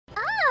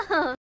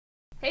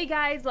Hey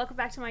guys, welcome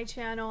back to my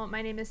channel.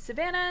 My name is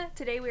Savannah.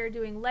 Today we are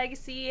doing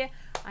Legacy.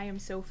 I am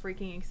so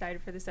freaking excited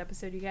for this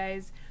episode, you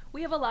guys.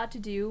 We have a lot to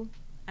do,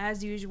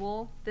 as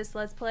usual. This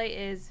Let's Play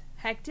is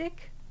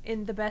hectic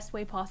in the best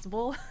way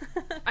possible.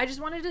 I just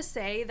wanted to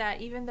say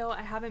that even though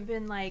I haven't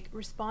been like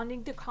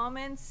responding to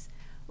comments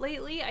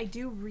lately, I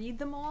do read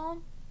them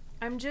all.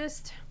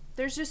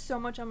 There's just so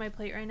much on my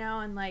plate right now,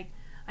 and like,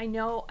 I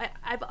know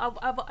I've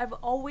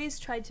always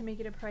tried to make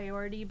it a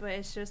priority, but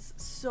it's just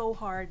so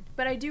hard.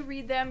 But I do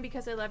read them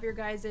because I love your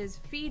guys'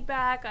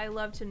 feedback. I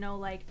love to know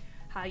like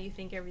how you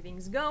think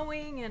everything's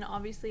going, and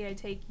obviously I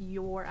take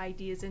your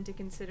ideas into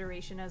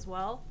consideration as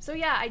well. So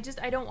yeah, I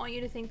don't want you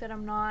to think that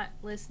I'm not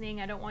listening.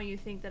 I don't want you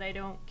to think that I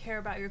don't care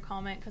about your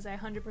comment, because I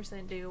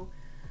 100% do.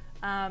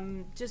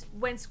 Just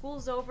when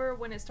school's over,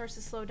 when it starts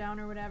to slow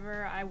down or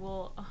whatever, I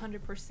will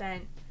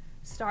 100%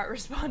 start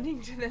responding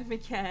to them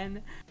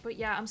again. But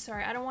yeah, I'm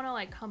sorry, I don't want to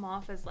like come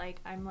off as like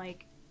I'm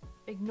like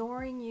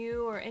ignoring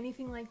you or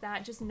anything like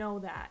that. Just know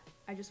that.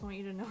 I just want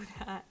you to know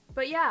that.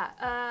 But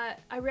yeah,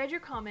 I read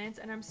your comments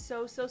and I'm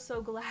so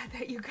glad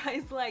that you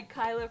guys like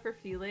Kyla for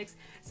Felix.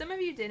 Some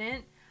of you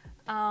didn't,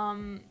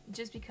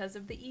 just because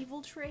of the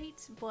evil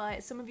trait,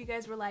 but some of you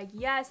guys were like,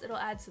 yes, it'll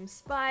add some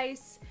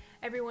spice.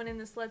 Everyone in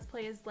this Let's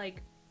Play is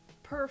like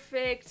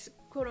perfect,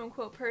 quote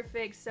unquote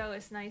perfect, so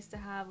it's nice to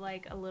have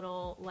like a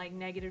little like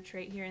negative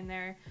trait here and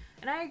there.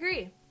 And I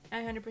agree. I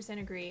 100%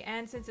 agree.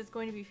 And since it's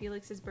going to be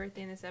Felix's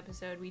birthday in this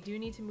episode, we do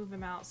need to move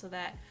him out so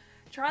that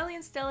Charlie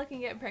and Stella can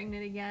get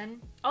pregnant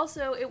again.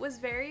 Also, it was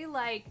very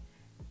like,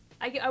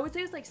 I would say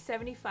it was like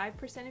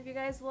 75% of you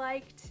guys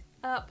liked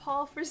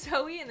Paul for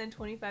Zoe, and then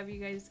 25% of you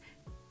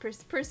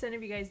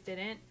guys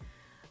didn't.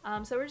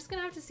 So we're just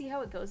gonna have to see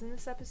how it goes in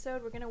this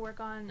episode. We're gonna work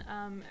on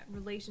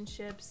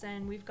relationships,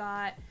 and we've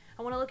got,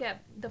 I want to look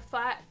at the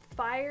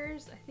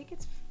fires. I think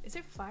is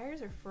it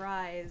fires or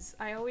fries?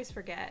 I always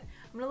forget.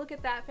 I'm gonna look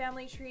at that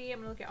family tree. I'm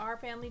gonna look at our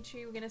family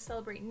tree. We're gonna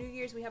celebrate New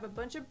Year's. We have a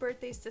bunch of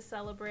birthdays to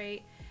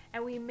celebrate,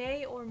 and we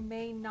may or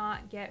may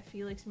not get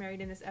Felix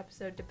married in this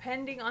episode,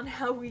 depending on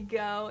how we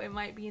go. It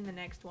might be in the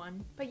next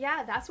one. But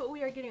yeah, that's what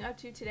we are getting up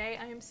to today.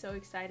 I am so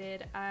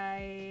excited.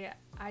 I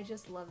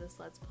just love this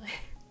Let's Play.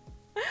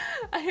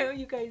 I know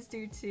you guys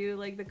do too.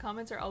 Like, the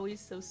comments are always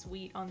so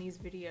sweet on these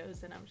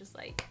videos, and I'm just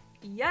like,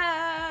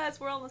 yes,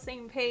 we're on the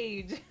same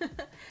page.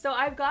 So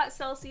I've got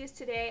Celsius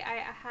today. I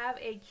have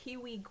a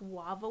kiwi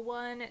guava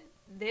one.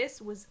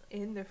 This was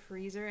in the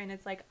freezer and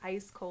it's like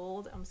ice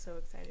cold. I'm so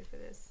excited for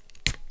this.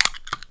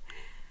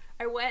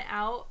 I went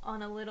out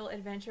on a little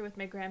adventure with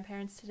my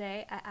grandparents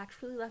today. I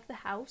actually left the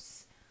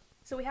house.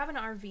 So we have an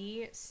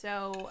RV,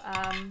 so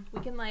we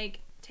can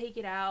like take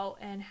it out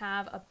and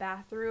have a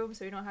bathroom,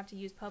 so we don't have to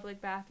use public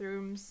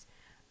bathrooms,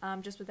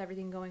 just with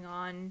everything going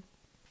on.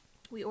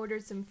 We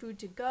ordered some food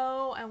to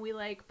go, and we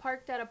like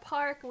parked at a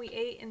park and we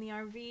ate in the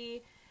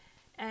RV,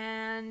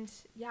 and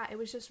yeah, it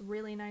was just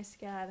really nice to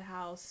get out of the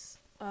house.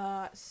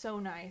 So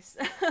nice.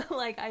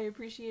 Like, I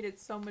appreciate it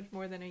so much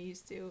more than I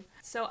used to.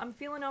 So I'm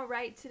feeling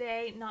alright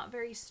today, not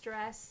very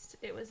stressed.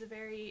 It was a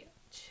very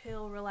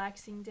chill,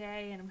 relaxing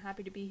day, and I'm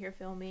happy to be here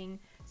filming.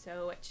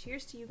 So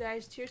cheers to you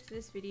guys, cheers to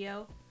this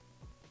video.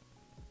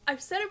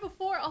 I've said it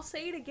before, I'll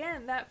say it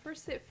again, that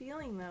first sip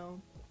feeling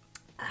though.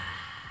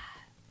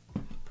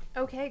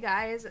 Okay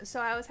guys,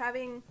 so I was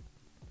having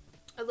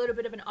a little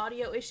bit of an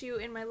audio issue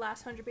in my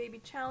last 100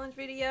 baby challenge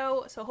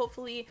video, so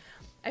hopefully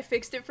I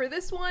fixed it for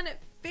this one.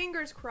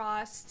 Fingers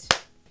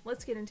crossed.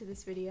 Let's get into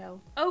this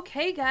video.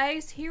 Okay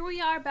guys, here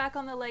we are back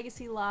on the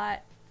Legacy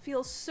lot.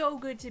 Feels so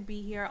good to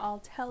be here,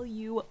 I'll tell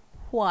you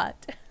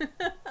what.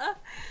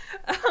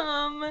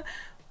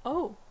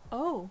 Oh,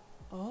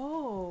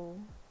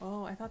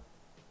 I thought,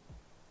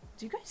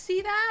 do you guys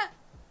see that?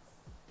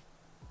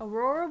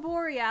 Aurora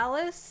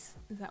Borealis?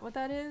 Is that what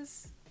that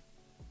is?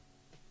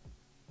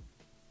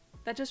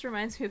 That just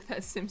reminds me of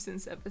that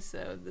Simpsons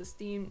episode, the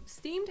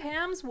steamed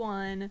hams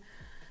one.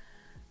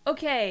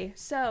 Okay,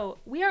 so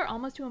we are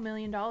almost to $1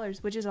 million,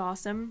 which is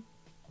awesome.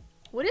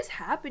 What is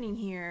happening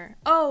here?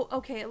 Oh,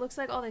 okay, it looks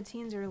like all the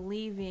teens are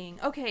leaving.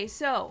 Okay,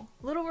 so,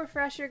 little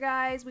refresher,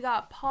 guys. We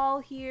got Paul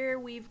here.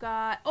 We've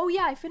got, oh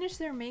yeah, I finished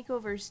their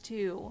makeovers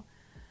too,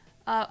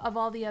 of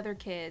all the other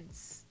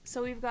kids.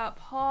 So we've got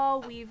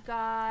Paul, we've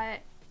got,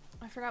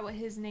 I forgot what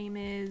his name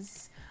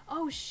is.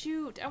 Oh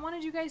shoot, I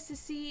wanted you guys to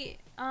see,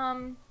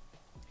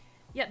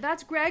 yeah,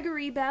 that's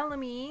Gregory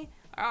Bellamy,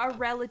 our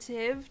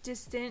relative,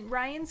 distant,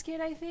 Ryan's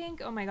kid, I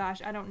think. Oh my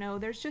gosh, I don't know.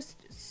 There's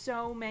just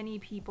so many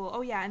people.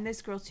 Oh yeah, and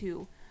this girl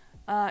too.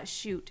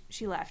 Shoot,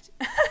 she left.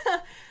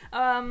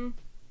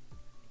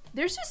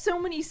 There's just so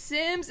many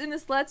Sims in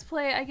this Let's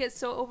Play. I get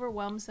so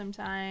overwhelmed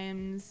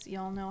sometimes.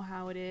 Y'all know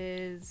how it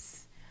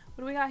is.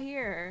 What do we got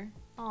here?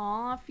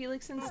 Aw,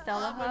 Felix and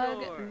Stella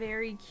hug.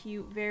 Very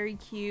cute, very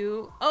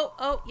cute.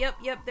 Oh,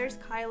 yep, there's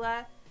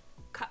Kyla.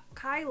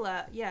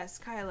 Kyla, yes,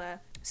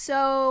 Kyla.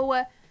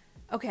 So,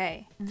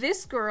 okay,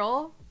 this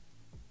girl,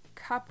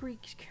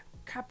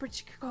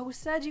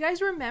 Capricosa, do you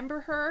guys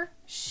remember her?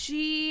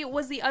 She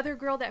was the other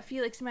girl that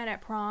Felix met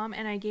at prom,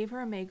 and I gave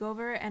her a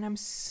makeover, and I'm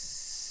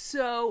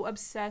so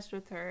obsessed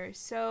with her.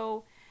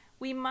 So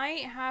We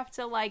might have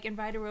to like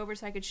invite her over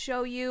so I could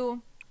show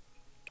you.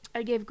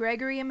 I gave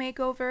Gregory a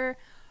makeover.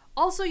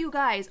 Also, you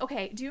guys,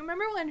 okay, do you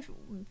remember when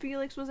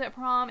Felix was at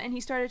prom and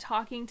he started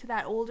talking to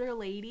that older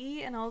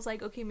lady? And I was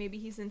like, okay, maybe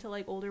he's into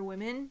like older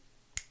women.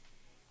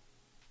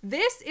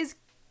 This is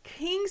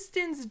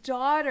Kingston's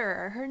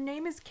daughter. Her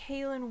name is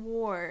Kaylin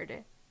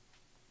Ward.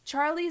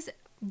 Charlie's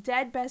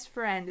dead best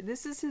friend.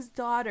 This is his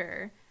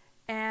daughter.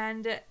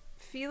 And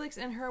Felix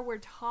and her were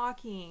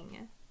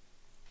talking.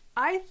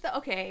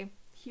 Okay,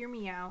 hear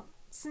me out.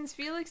 Since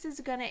Felix is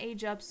gonna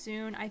age up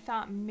soon, I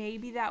thought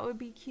maybe that would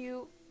be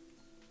cute.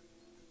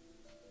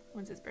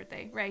 When's his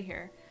birthday? Right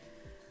here.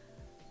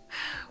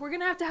 We're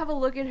gonna have a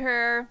look at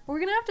her. We're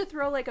gonna have to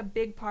throw like a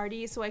big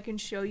party so I can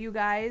show you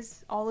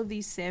guys all of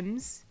these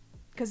Sims,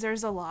 because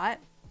there's a lot.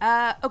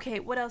 Okay,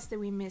 what else did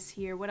we miss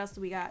here? What else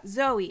do we got?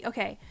 Zoe,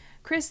 okay.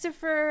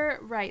 Christopher,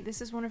 right,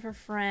 this is one of her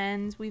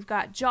friends. We've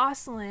got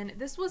Jocelyn.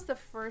 This was the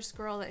first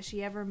girl that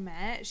she ever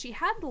met. She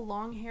had the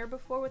long hair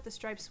before with the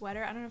striped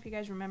sweater. I don't know if you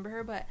guys remember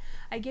her, but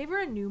I gave her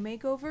a new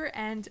makeover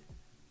and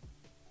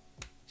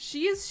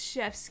she is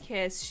chef's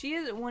kiss. She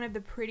is one of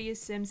the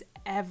prettiest Sims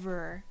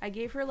ever. I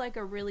gave her like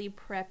a really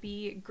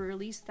preppy,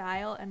 girly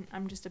style, and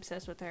I'm just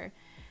obsessed with her.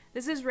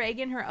 This is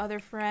Reagan, her other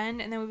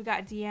friend, and then we've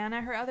got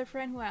Deanna, her other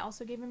friend, who I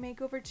also gave a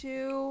makeover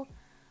to.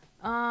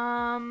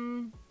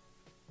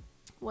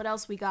 What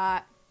else we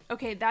got?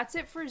 Okay, that's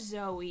it for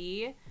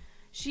Zoe.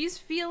 She's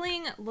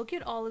feeling, look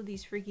at all of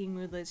these freaking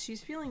moodlets.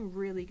 She's feeling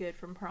really good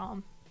from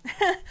prom.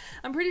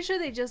 I'm pretty sure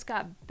they just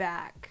got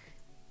back.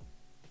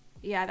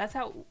 Yeah, that's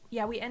how,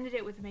 yeah, we ended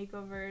it with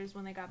makeovers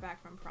when they got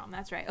back from prom.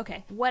 That's right.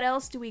 Okay, what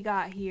else do we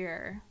got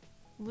here?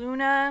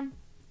 Luna.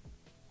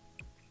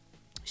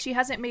 She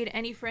hasn't made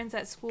any friends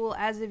at school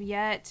as of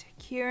yet.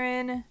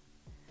 Kieran.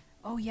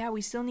 Oh yeah,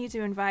 we still need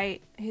to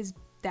invite his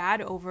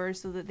dad over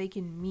so that they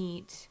can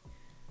meet.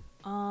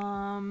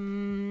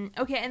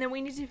 Okay, and then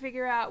we need to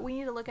figure out, we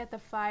need to look at the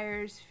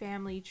Fires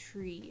family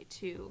tree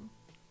too.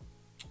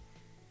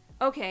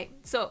 Okay,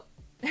 so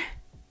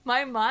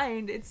my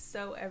mind, it's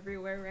so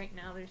everywhere right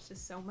now. There's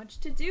just so much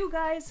to do,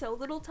 guys. So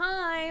little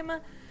time.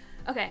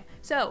 Okay,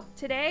 so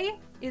today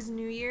is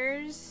New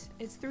Year's.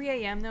 It's 3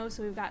 a.m. though,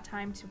 so we've got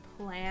time to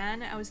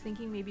plan. I was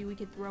thinking maybe we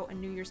could throw a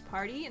New Year's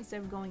party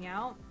instead of going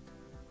out.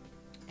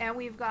 And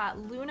we've got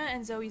Luna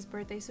and Zoe's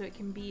birthday, so it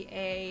can be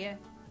a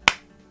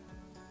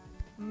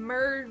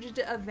merged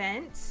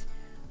event.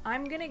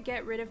 I'm gonna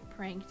get rid of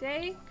prank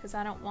day because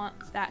I don't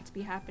want that to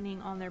be happening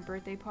on their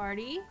birthday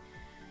party.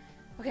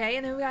 Okay,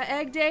 and then we got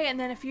egg day, and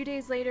then a few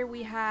days later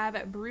we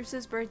have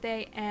Bruce's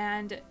birthday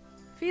and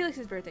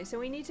Felix's birthday. So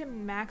we need to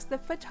max the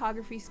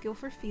photography skill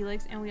for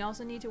Felix, and we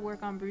also need to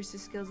work on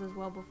Bruce's skills as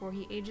well before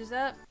he ages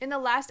up. In the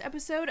last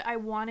episode, I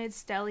wanted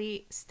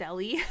Stelly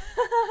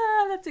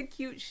that's a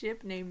cute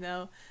ship name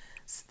though.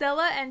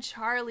 Stella and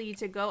Charlie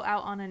to go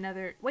out on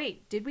another,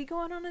 wait, did we go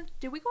on a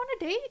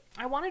date?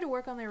 I wanted to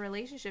work on their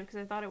relationship because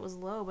I thought it was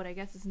low, but I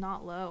guess it's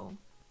not low.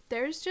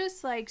 There's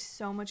just like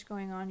so much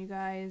going on, you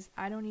guys.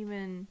 I don't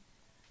even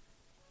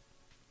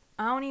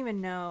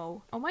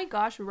know. Oh my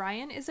gosh,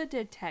 Ryan is a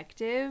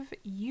detective.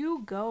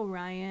 You go,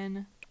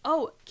 Ryan.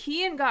 Oh,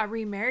 Kian got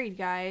remarried,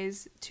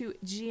 guys, to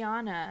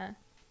Gianna.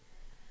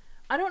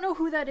 I don't know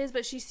who that is,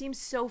 but she seems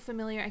so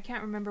familiar. I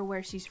can't remember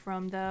where she's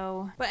from,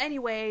 though. But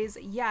anyways,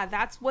 yeah,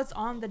 that's what's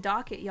on the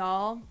docket,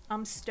 y'all.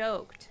 I'm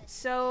stoked.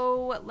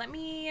 So,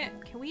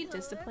 can we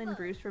discipline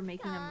Bruce for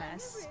making a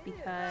mess?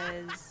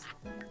 Because,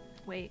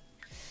 wait,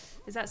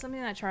 is that something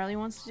that Charlie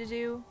wants to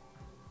do?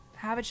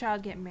 Have a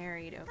child get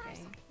married.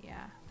 Okay,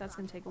 yeah, that's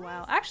gonna take a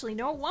while. Actually,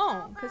 no, it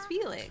won't, because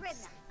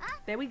Felix.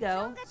 There we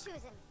go.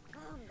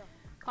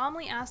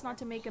 Calmly ask not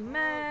to make a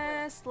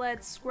mess.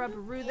 Let's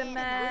scrub-a-roo the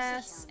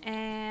mess.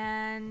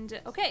 And,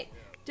 okay,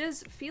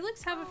 does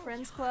Felix have a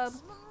friends club?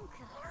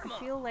 I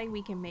feel like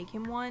we can make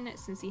him one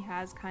since he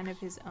has kind of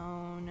his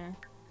own.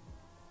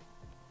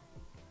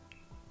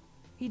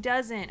 He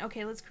doesn't.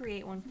 Okay, let's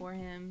create one for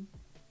him.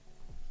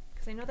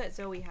 Because I know that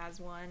Zoe has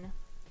one.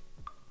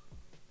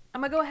 I'm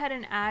gonna go ahead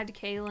and add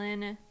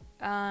Kaylin.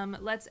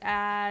 Let's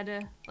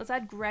add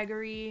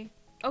Gregory.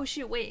 Oh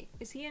shoot, wait,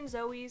 is he in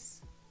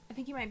Zoe's? I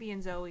think he might be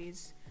in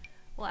Zoe's.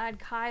 We'll add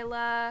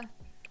Kyla.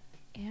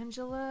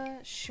 Angela?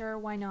 Sure,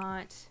 why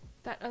not?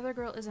 That other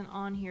girl isn't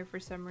on here for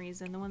some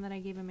reason. The one that I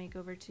gave a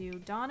makeover to.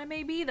 Donna,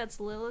 maybe? That's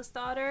Lilith's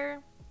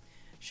daughter.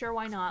 Sure,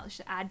 why not? Let's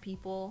just add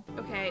people.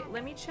 Okay,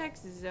 let me check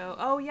Zoe.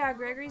 Oh yeah,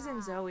 Gregory's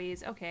in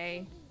Zoe's.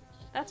 Okay,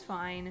 that's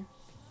fine.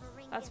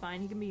 That's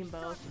fine, he can be in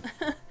both.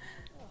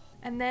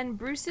 And then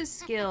Bruce's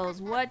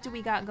skills. What do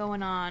we got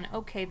going on?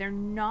 Okay, they're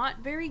not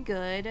very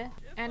good.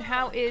 And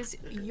how is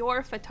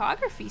your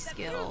photography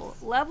skill?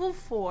 Level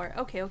 4.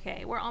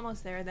 Okay, we're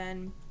almost there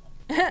then.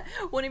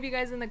 One of you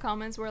guys in the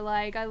comments were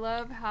like, I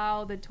love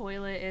how the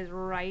toilet is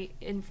right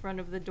in front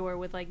of the door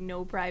with like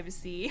no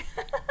privacy.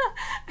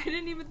 I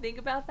didn't even think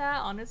about that,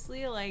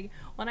 honestly. Like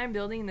when I'm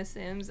building The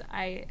Sims,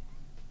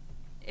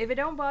 if it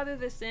don't bother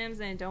The Sims,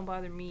 then it don't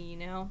bother me, you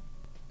know?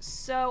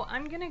 So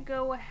I'm gonna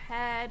go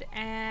ahead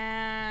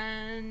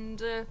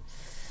and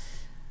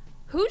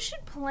who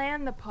should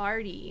plan the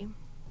party?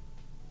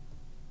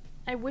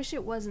 I wish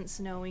it wasn't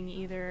snowing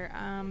either.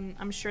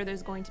 I'm sure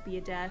there's going to be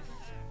a death.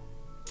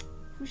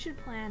 Who should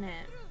plan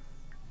it?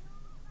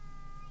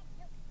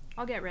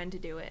 I'll get Ren to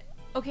do it.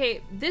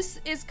 Okay, this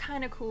is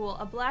kind of cool.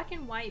 A black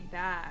and white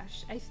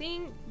bash. I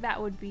think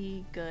that would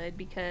be good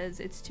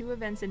because it's 2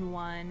 events in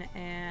one,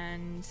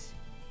 and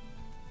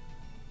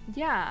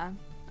yeah,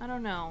 I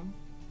don't know.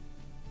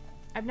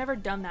 I've never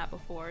done that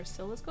before,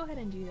 so let's go ahead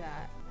and do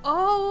that.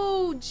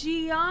 Oh,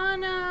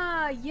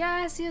 Gianna!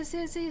 Yes, yes,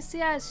 yes, yes,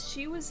 yes.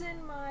 She was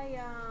in my,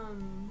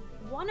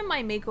 one of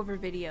my makeover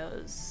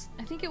videos.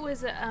 I think it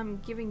was,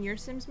 giving your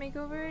Sims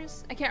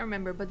makeovers. I can't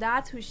remember, but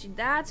that's who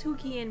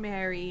Kian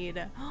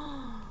married.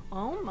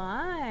 Oh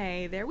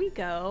my, there we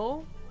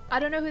go. I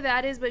don't know who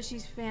that is, but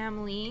she's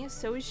family.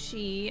 So is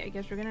she. I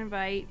guess we're gonna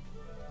invite,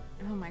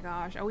 oh my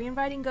gosh. Are we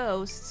inviting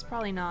ghosts?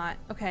 Probably not.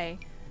 Okay.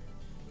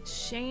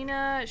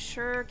 Shayna,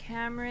 sure,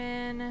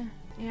 Cameron,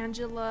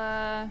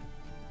 Angela,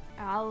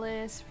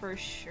 Alice, for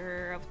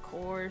sure, of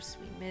course,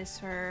 we miss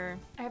her.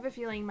 I have a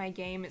feeling my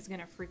game is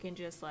gonna freaking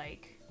just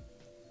like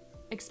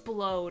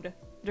explode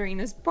during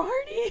this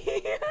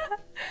party.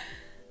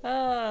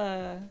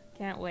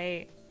 Can't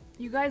wait.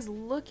 You guys,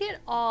 look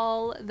at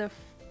all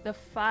the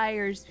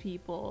fires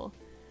people.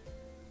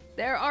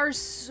 There are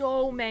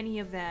so many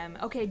of them.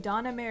 Okay,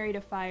 Donna married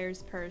a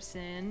fires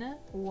person.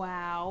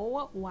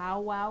 Wow. Wow,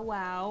 wow,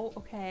 wow.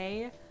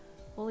 Okay.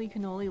 Holy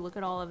cannoli, look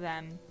at all of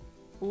them.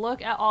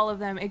 Look at all of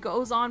them. It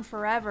goes on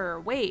forever.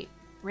 Wait,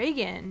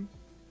 Reagan.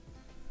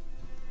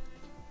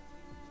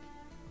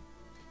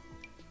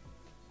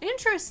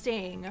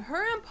 Interesting.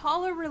 Her and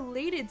Paula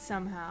related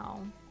somehow.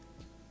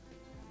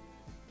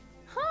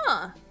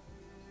 Huh.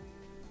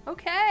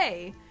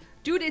 Okay.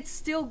 Dude, it's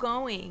still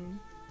going.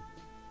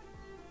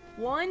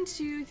 1,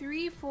 2,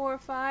 3, 4,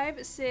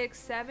 5, 6,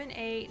 7,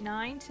 8,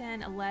 9,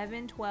 10,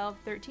 11, 12,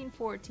 13,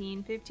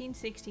 14, 15,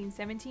 16,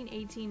 17,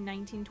 18,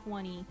 19,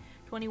 20,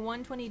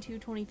 21, 22,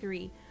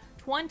 23.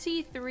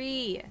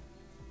 23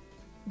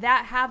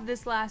 that have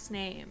this last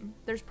name.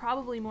 There's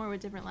probably more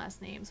with different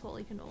last names.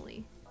 Holy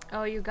cannoli.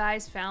 Oh, you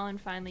guys, Fallon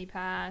finally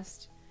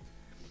passed.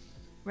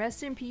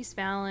 Rest in peace,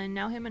 Fallon.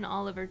 Now him and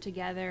Oliver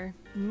together.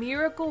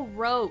 Miracle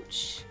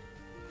Roach.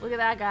 Look at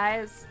that,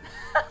 guys.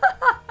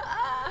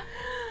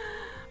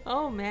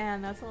 Oh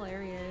man, that's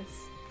hilarious.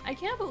 I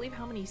can't believe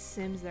how many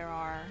Sims there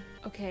are.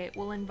 Okay,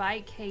 we'll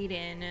invite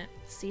Kaden,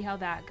 see how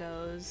that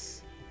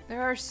goes.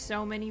 There are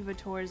so many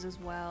Vitors as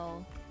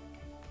well.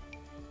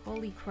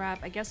 Holy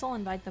crap, I guess I'll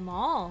invite them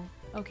all.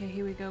 Okay,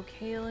 here we go.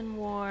 Kaylin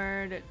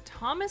Ward,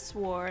 Thomas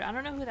Ward. I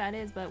don't know who that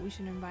is, but we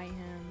should invite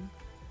him.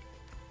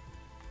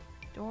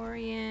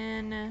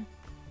 Dorian.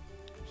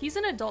 He's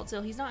an adult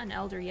still, he's not an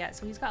elder yet,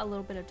 so he's got a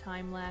little bit of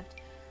time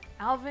left.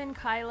 Alvin,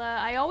 Kyla.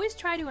 I always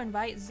try to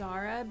invite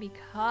Zara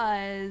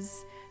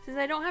because since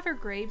I don't have her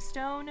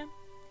gravestone,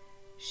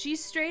 she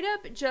straight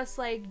up just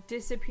like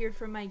disappeared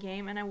from my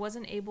game and I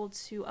wasn't able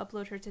to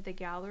upload her to the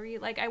gallery.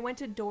 Like I went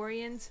to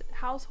Dorian's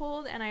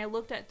household and I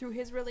looked at through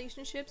his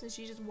relationships and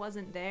she just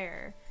wasn't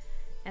there.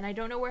 And I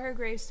don't know where her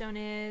gravestone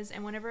is,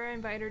 and whenever I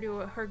invite her to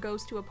her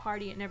goes to a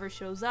party, it never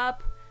shows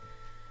up.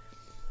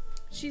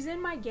 She's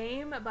in my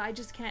game, but I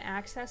just can't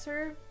access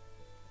her.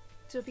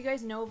 So if you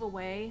guys know of a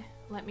way,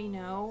 let me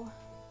know.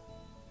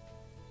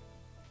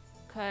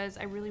 Cause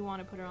I really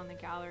want to put her on the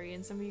gallery,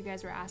 and some of you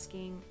guys were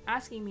asking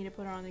me to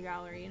put her on the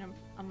gallery, and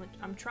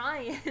I'm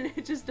trying, and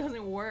it just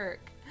doesn't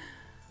work.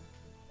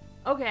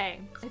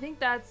 Okay, I think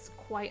that's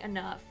quite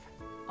enough.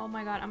 Oh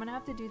my god, I'm gonna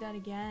have to do that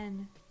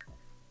again.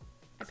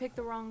 I picked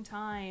the wrong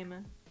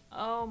time.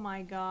 Oh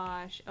my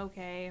gosh.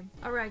 Okay.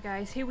 All right,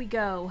 guys, here we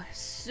go.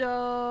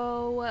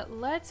 So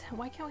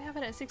why can't we have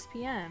it at 6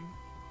 p.m.?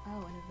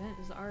 Oh, an event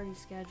is already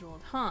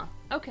scheduled. Huh.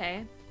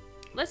 Okay.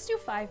 Let's do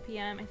 5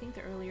 p.m. I think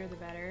the earlier the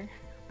better.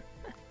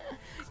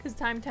 Because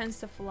time tends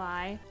to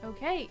fly.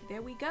 Okay,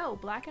 there we go.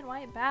 Black and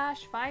White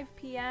Bash, 5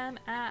 p.m.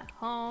 at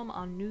home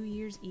on New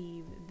Year's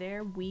Eve.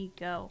 There we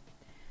go.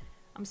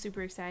 I'm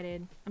super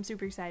excited. I'm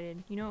super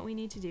excited. You know what we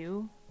need to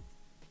do?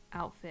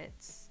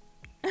 Outfits.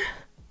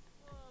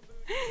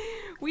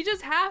 We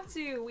just have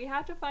to. We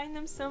have to find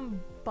them some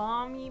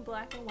balmy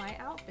black and white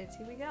outfits.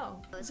 Here we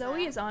go.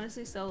 Zoe is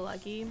honestly so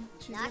lucky.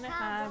 She's gonna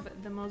have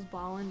the most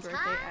ballin'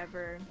 birthday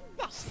ever.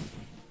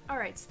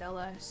 Alright,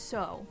 Stella.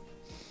 So,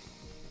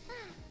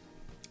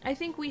 I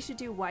think we should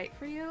do white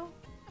for you.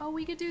 Oh,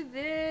 we could do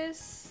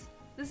this.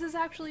 This is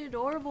actually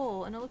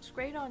adorable and it looks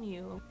great on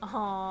you.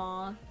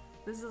 Aww.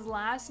 This is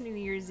last New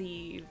Year's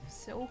Eve.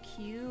 So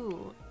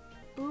cute.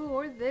 Ooh,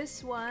 or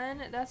this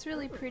one. That's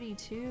really pretty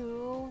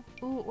too.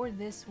 Ooh, or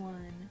this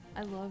one.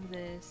 I love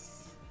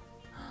this.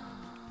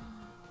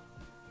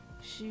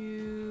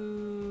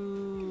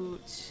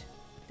 Shoot.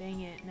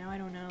 Dang it. Now I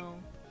don't know.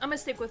 I'm gonna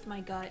stick with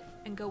my gut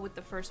and go with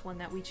the first one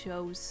that we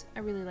chose. I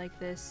really like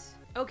this.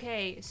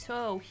 Okay,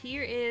 so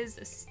here is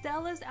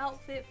Stella's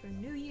outfit for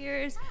New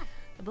Year's.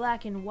 The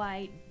black and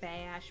white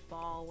bash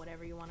ball,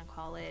 whatever you want to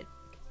call it.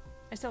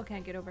 I still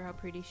can't get over how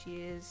pretty she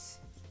is.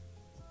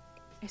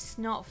 It's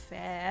not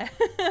fair.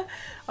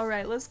 All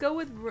right, let's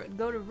go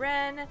to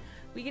Ren.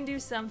 We can do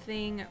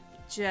something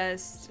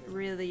just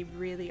really,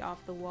 really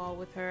off the wall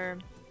with her.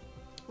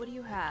 What do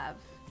you have?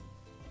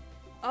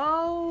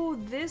 Oh,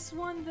 this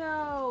one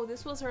though.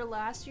 This was her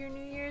last year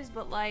New Year's,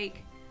 but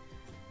like,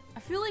 I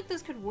feel like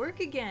this could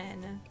work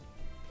again.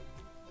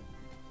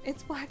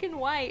 It's black and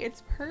white.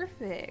 It's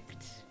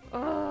perfect.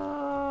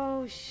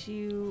 Oh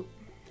shoot.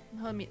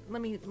 Let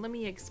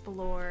me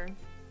explore.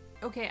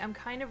 Okay, I'm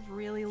kind of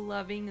really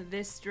loving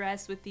this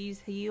dress with these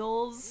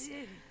heels.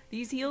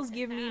 These heels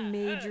give me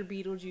major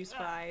Beetlejuice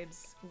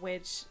vibes,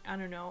 which, I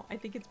don't know, I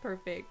think it's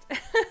perfect.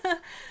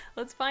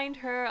 Let's find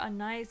her a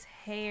nice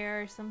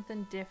hair,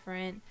 something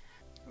different.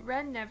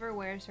 Ren never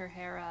wears her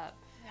hair up,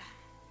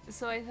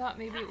 so I thought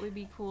maybe it would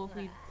be cool if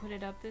we put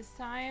it up this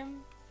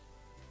time.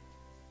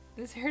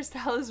 This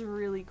hairstyle is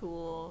really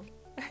cool.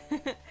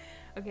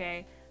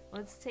 Okay,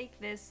 let's take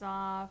this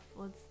off.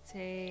 Let's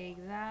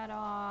take that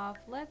off.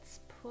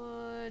 Let's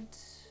put...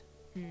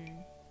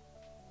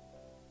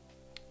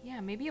 yeah,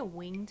 maybe a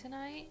wing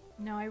tonight.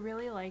 No, I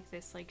really like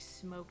this like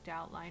smoked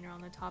outliner on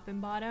the top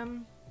and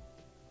bottom.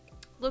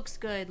 Looks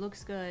good,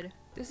 looks good.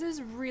 This is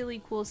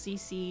really cool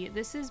CC.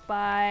 This is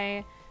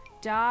by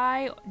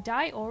Dye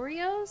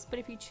Oreos, but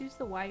if you choose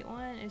the white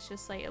one, it's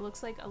just like, it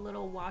looks like a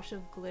little wash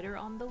of glitter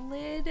on the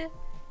lid.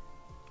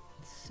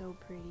 It's so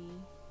pretty.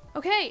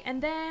 Okay,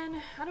 and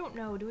then, I don't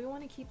know, do we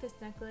want to keep this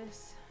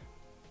necklace?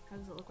 How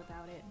does it look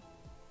without it?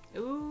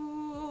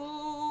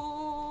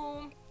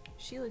 Ooh,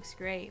 she looks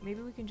great.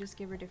 Maybe we can just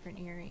give her different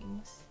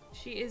earrings.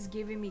 She is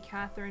giving me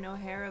Catherine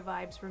O'Hara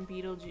vibes from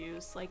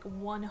Beetlejuice, like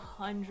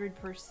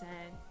 100%.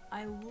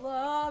 I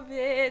love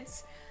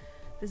it.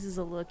 This is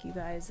a look, you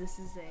guys. This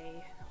is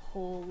a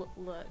whole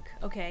look.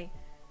 Okay,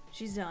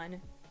 she's done.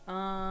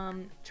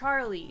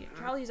 Charlie.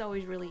 Charlie's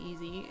always really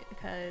easy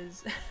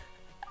because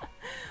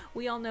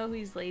we all know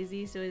he's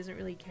lazy, so he doesn't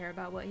really care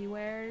about what he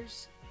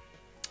wears.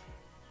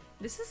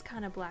 This is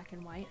kind of black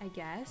and white, I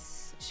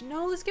guess.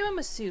 No, let's give him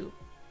a suit.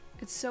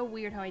 It's so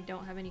weird how I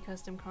don't have any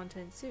custom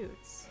content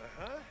suits.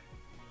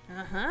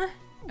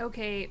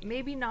 Okay,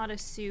 maybe not a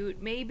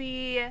suit.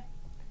 Maybe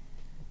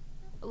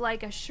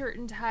like a shirt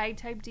and tie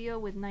type deal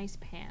with nice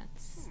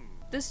pants.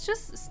 This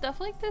just, stuff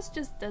like this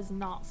just does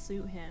not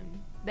suit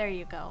him. There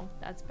you go.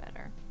 That's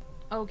better.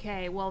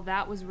 Okay, well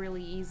that was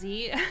really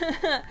easy.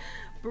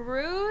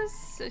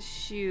 Bruce,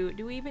 shoot.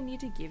 Do we even need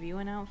to give you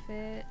an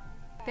outfit?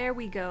 There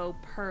we go.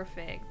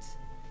 Perfect.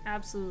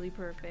 Absolutely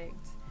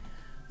perfect.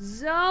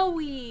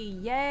 Zoe!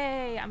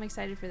 Yay! I'm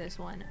excited for this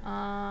one.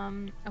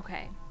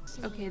 Okay.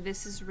 Okay,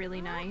 this is really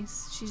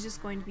nice. She's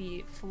just going to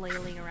be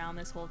flailing around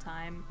this whole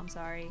time. I'm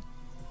sorry.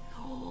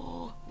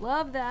 Oh,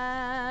 love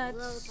that!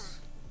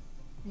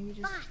 Maybe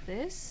just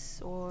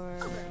this? Or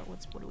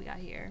what do we got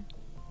here?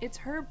 It's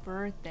her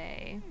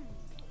birthday.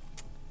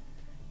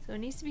 So it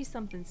needs to be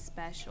something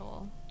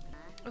special.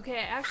 Okay,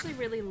 I actually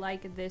really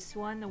like this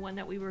one, the one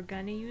that we were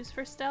gonna use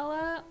for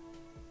Stella.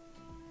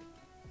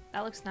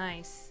 That looks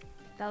nice.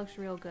 That looks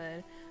real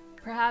good.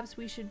 Perhaps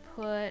we should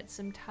put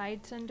some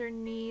tights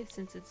underneath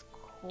since it's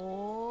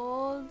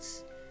cold.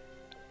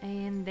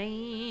 And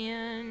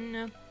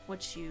then...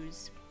 what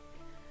shoes?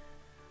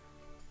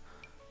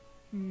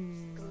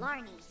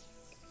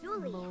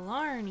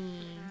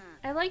 Blarney.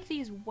 I like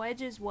these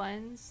wedges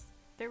ones.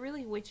 They're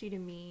really witchy to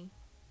me.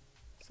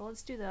 So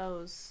let's do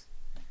those.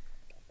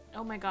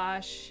 Oh my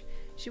gosh.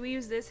 Should we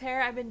use this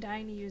hair? I've been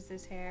dying to use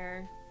this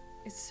hair.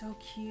 It's so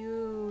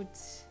cute.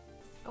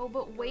 Oh,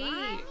 but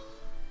wait.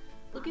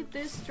 Look at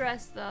this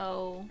dress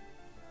though.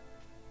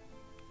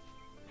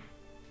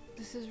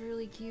 This is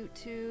really cute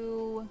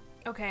too.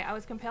 Okay, I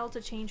was compelled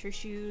to change her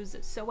shoes,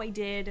 so I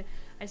did.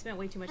 I spent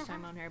way too much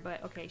time on her,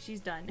 but okay, she's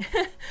done.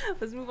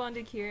 Let's move on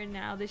to Kieran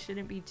now. This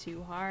shouldn't be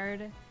too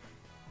hard.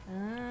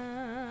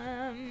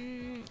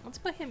 Let's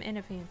put him in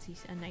a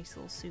nice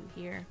little suit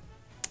here.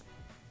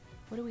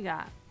 What do we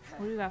got?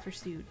 What do we got for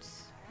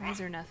suits? Why is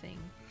there nothing?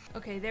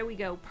 Okay, there we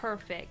go.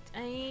 Perfect.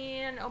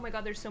 And oh my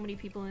god, there's so many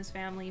people in this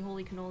family.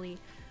 Holy cannoli.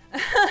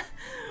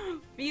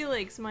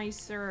 Felix, my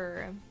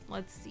sir.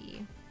 Let's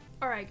see.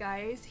 Alright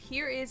guys,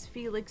 here is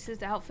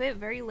Felix's outfit.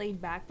 Very laid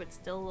back, but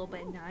still a little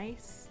bit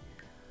nice.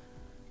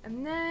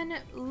 And then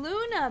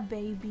Luna,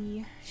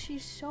 baby.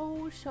 She's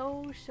so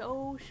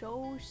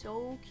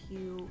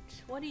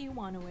cute. What do you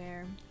want to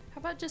wear? How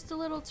about just a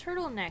little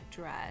turtleneck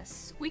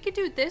dress? We could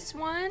do this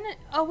one.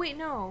 Oh wait,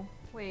 no.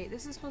 Wait,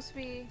 this is supposed to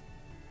be...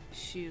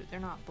 shoot, they're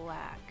not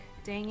black.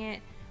 Dang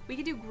it. We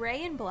could do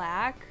gray and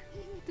black.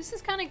 This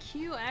is kind of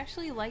cute. I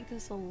actually like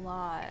this a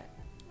lot.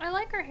 I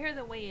like her hair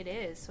the way it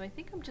is, so I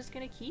think I'm just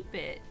gonna keep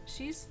it.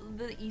 She's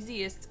the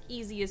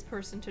easiest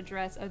person to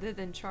dress other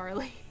than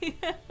Charlie.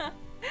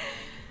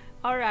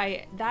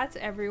 Alright, that's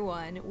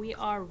everyone. We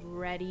are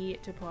ready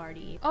to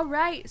party.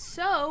 Alright,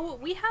 so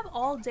we have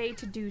all day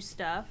to do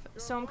stuff,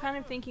 so I'm kind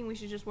of thinking we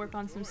should just work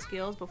on some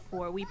skills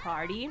before we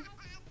party.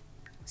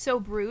 So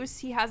Bruce,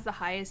 he has the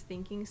highest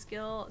thinking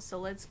skill, so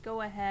let's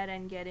go ahead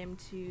and get him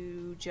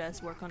to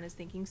just work on his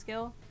thinking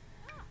skill.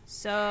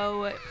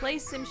 So, play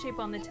SimShape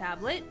on the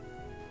tablet.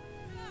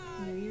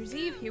 New Year's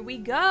Eve, here we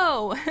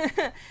go.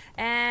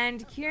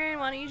 And Kieran,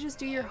 why don't you just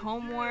do your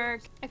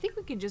homework? I think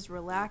we can just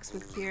relax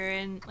with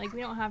Kieran. Like,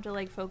 we don't have to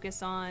like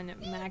focus on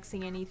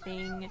maxing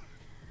anything.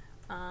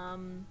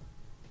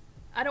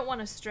 I don't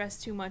want to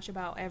stress too much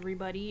about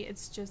everybody.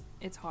 It's just,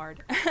 it's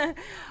hard.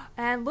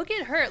 And look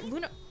at her,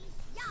 Luna.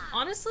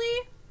 Honestly,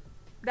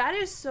 that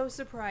is so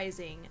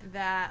surprising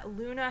that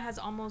Luna has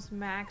almost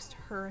maxed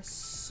her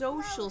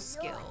social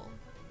skill.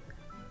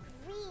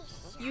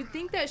 You'd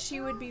think that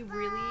she would be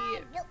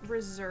really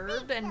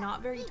reserved and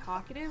not very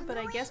talkative, but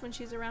I guess when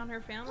she's around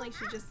her family,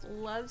 she just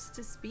loves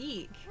to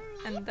speak.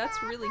 And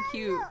that's really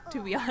cute,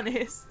 to be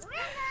honest.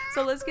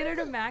 So let's get her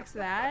to max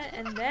that,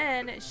 and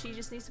then she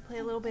just needs to play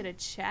a little bit of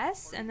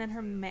chess, and then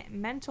her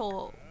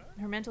mental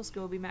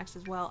skill will be maxed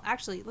as well.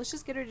 Actually, let's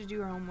just get her to do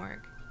her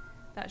homework.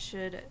 That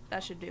should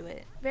do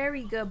it.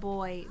 Very good,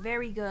 boy.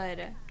 Very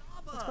good.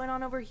 What's going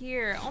on over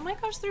here? Oh my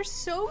gosh, they're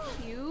so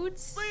cute.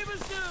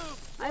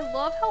 I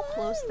love how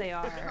close they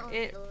are.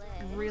 It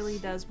really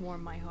does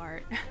warm my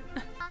heart.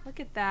 Look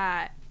at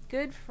that.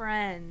 Good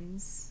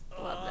friends.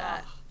 Love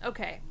that.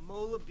 Okay.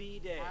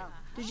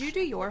 Did you do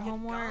your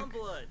homework?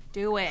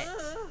 Do it.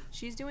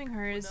 She's doing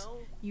hers.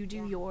 You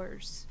do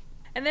yours.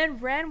 And then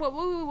Ren, what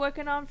were we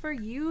working on for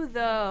you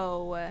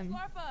though?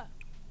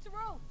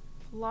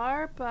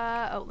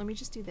 Flarpa. Oh, let me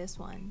just do this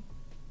one.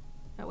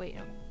 Oh wait,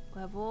 no.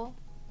 Level.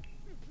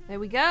 There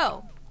we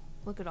go.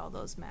 Look at all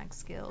those max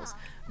skills.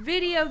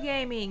 Video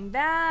gaming.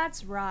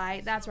 That's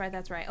right. That's right.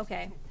 That's right.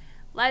 Okay.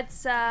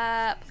 Let's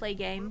play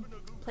game.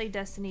 Play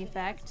Destiny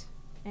Effect.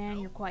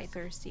 And you're quite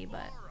thirsty,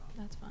 but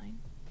that's fine.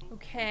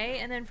 Okay,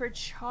 and then for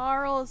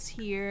Charles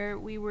here,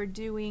 we were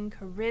doing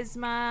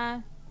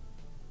charisma.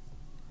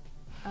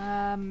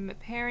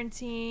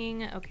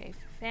 Parenting. Okay,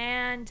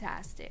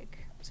 fantastic.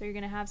 So you're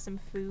gonna have some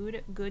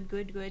food. Good,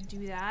 good, good.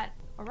 Do that.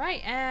 All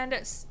right, and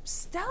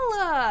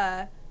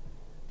Stella!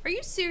 Are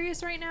you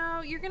serious right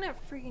now? You're gonna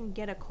freaking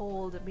get a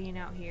cold being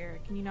out here.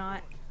 Can you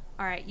not?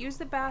 Alright, use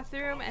the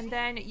bathroom, and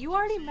then you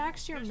already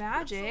maxed your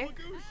magic.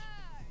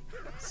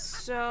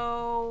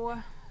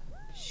 So,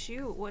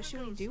 shoot, what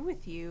should we do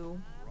with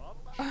you?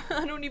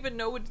 I don't even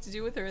know what to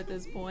do with her at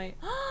this point.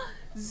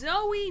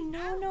 Zoe,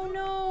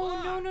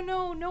 no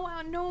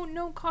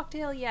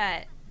cocktail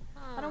yet.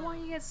 I don't want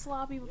you to get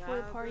sloppy before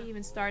the party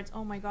even starts.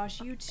 Oh my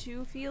gosh, you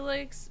too,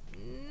 Felix?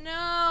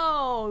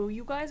 No,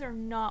 you guys are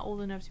not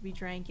old enough to be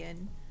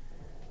drinking.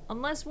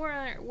 Unless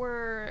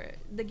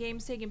the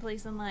game's taking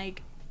place in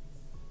like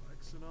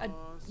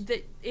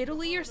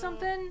Italy or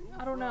something.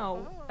 I don't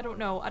know. I don't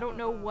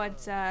know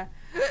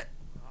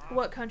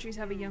what countries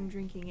have a young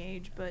drinking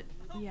age, but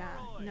yeah,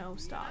 no,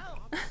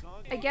 stop.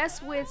 I guess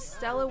with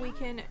Stella we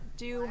can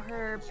do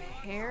her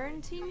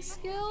parenting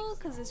skill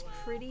because it's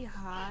pretty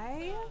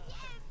high.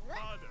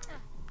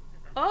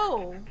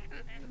 Oh,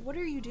 what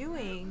are you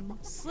doing?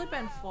 Slip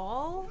and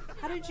fall?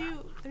 How did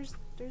you? There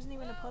isn't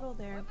even a puddle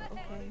there, but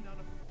okay.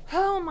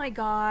 Oh my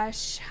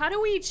gosh, how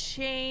do we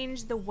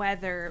change the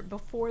weather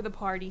before the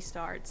party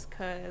starts?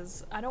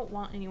 Because I don't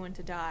want anyone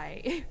to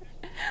die.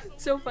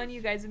 It's so funny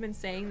you guys have been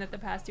saying that the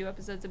past 2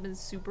 episodes have been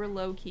super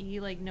low-key,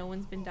 like no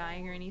one's been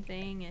dying or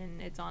anything,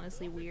 and it's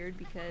honestly weird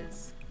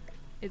because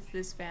it's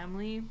this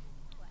family.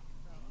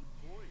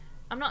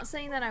 I'm not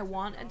saying that I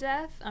want a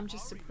death, I'm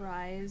just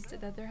surprised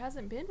that there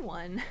hasn't been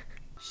one.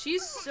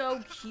 She's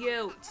so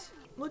cute.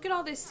 Look at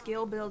all this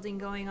skill building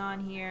going on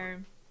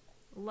here.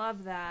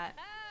 Love that.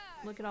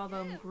 Look at all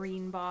them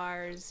green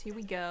bars. Here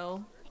we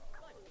go.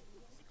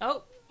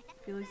 Oh,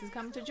 Felix is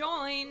coming to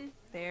join.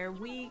 There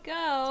we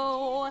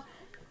go.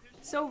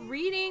 So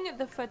reading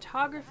the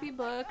photography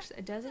books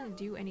doesn't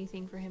do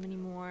anything for him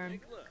anymore.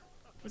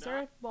 Is there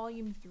a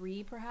volume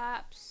 3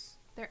 perhaps?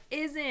 There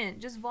isn't.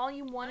 Just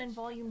volume 1 and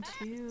volume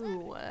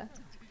 2.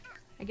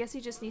 I guess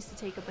he just needs to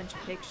take a bunch of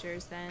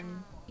pictures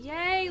then.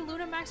 Yay!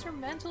 Luna maxed her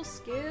mental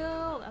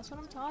skill! That's what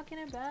I'm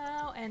talking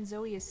about. And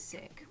Zoe is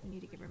sick. We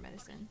need to give her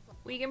medicine.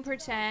 We can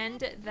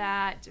pretend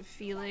that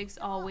Felix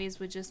always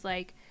would just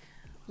like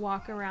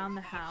walk around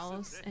the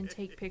house and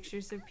take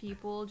pictures of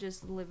people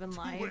just living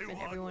life, and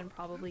everyone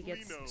probably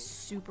gets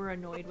super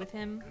annoyed with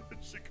him.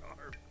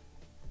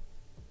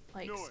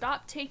 Like,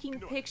 stop taking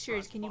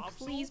pictures. Can you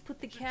please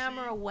put the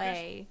camera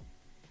away?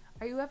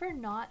 Are you ever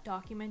not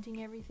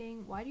documenting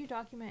everything? Why do you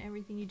document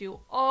everything you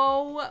do?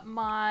 Oh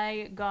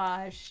my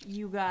gosh,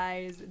 you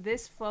guys.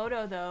 This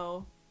photo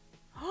though.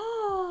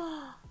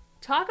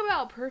 Talk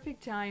about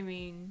perfect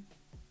timing.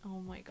 Oh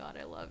my god,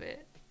 I love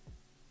it.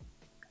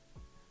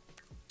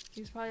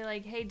 He was probably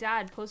like, hey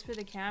dad, pose for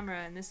the camera,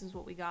 and this is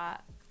what we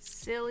got.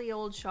 Silly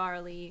old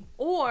Charlie.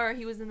 Or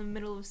he was in the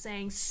middle of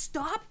saying,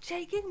 stop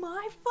taking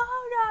my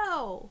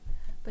photo!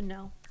 But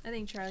no, I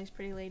think Charlie's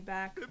pretty laid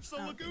back. I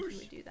don't think he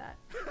would do that.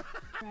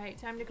 Right,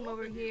 time to come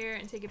over here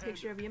and take a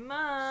picture of your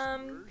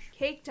mom.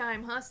 Cake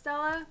time, huh,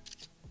 Stella?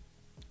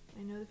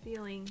 I know the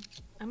feeling.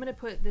 I'm gonna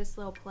put this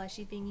little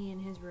plushie thingy in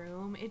his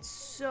room. It's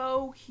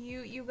so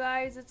cute, you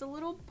guys. It's a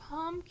little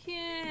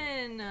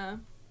pumpkin.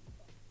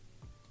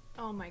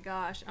 Oh my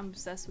gosh, I'm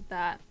obsessed with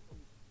that.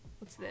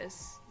 What's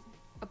this?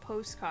 A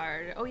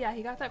postcard. Oh yeah,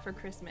 he got that for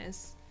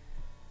Christmas.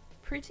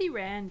 pretty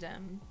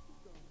random.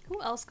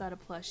 Who else got a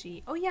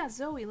plushie? Oh yeah,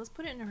 Zoe. Let's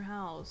put it in her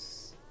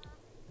house.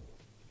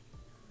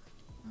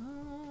 What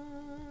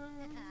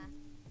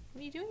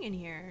are you doing in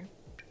here?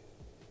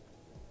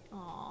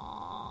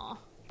 Aww.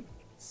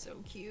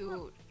 So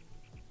cute.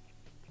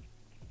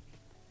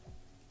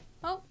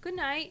 Oh, good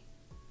night.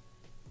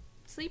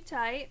 Sleep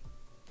tight.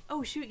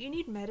 Oh shoot, you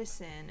need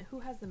medicine. Who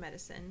has the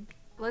medicine?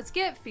 Let's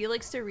get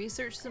Felix to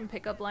research some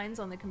pickup lines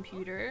on the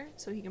computer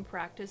so he can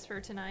practice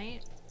for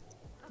tonight.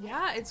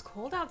 Yeah, it's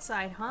cold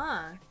outside,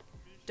 huh?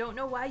 Don't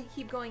know why you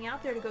keep going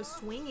out there to go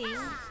swinging.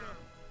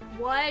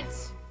 What?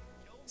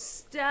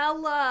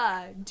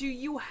 Stella, do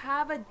you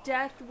have a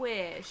death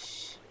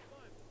wish?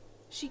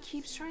 She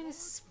keeps trying to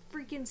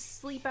freaking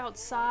sleep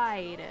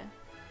outside.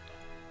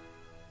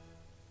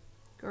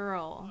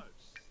 Girl,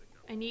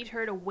 I need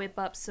her to whip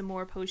up some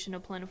more Potion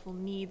of Plentiful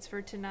Needs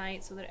for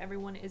tonight so that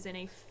everyone is in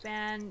a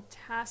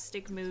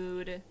fantastic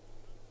mood.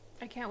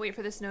 I can't wait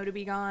for the snow to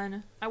be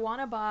gone. I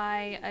want to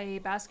buy a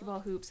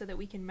basketball hoop so that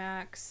we can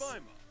max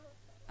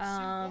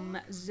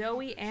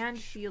Zoe and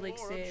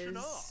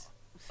Felix's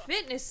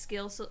fitness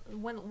skills so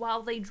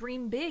while they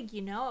dream big,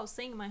 you know? I was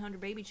saying in my 100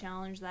 Baby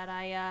Challenge that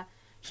I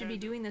should be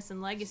doing this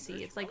in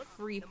Legacy. It's like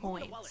free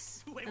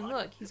points. And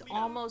look, he's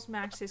almost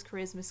maxed his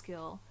charisma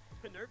skill.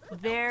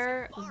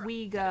 There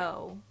we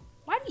go.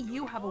 Why do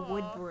you have a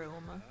wood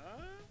broom?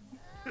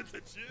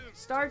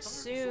 Start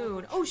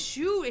soon. Oh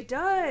shoot, it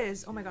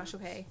does. Oh my gosh,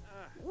 okay.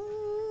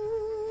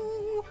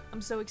 Ooh,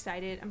 I'm so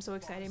excited. I'm so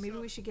excited. Maybe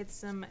we should get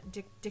some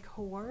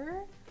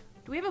decor.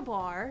 Do we have a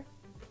bar?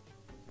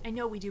 I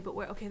know we do, but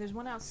where? Okay, there's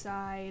one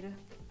outside.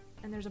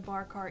 And there's a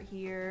bar cart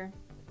here.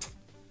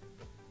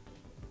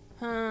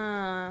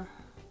 Huh.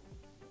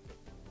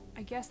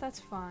 I guess that's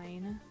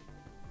fine.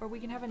 Or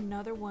we can have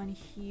another one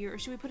here. Or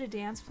should we put a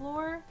dance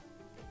floor?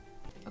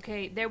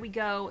 Okay, there we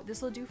go.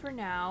 This will do for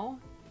now.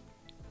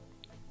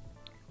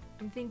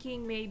 I'm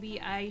thinking maybe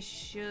I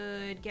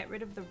should get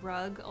rid of the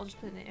rug. I'll just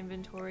put it in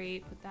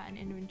inventory. Put that in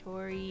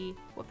inventory.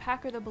 What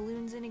pack are the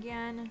balloons in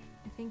again?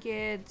 I think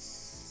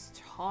it's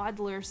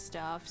toddler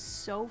stuff.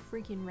 So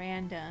freaking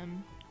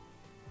random.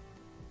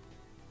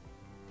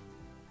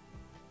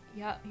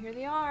 Yep, here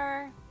they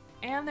are.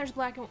 And there's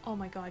black and... Oh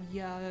my god,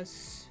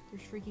 yes.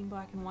 There's freaking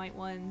black and white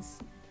ones.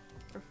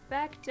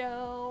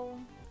 Perfecto.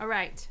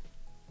 Alright.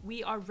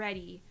 We are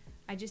ready.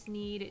 I just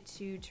need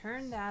to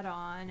turn that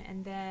on,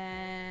 and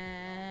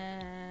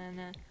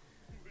then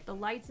the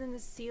lights in the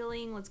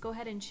ceiling, let's go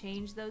ahead and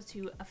change those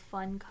to a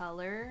fun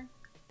color.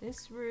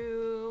 This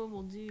room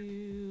will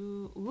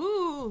do...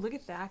 Ooh, look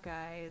at that,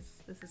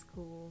 guys. This is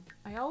cool.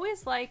 I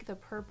always like the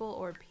purple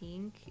or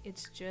pink.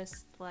 It's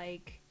just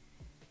like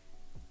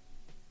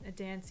a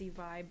dancey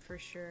vibe for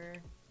sure.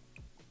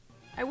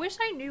 I wish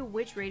I knew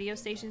which radio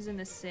stations in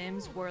The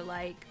Sims were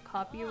like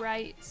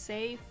copyright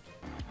safe.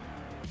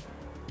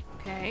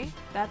 Okay,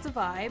 that's a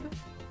vibe.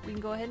 We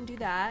can go ahead and do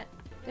that.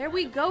 There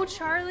we go,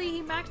 Charlie.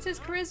 He maxed his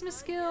charisma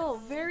skill.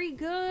 Very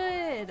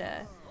good.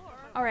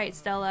 All right,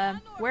 Stella,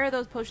 where are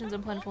those potions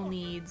of plentiful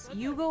needs?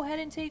 You go ahead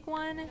and take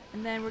one,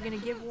 and then we're gonna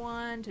give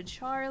one to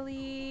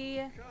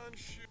Charlie.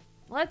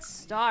 Let's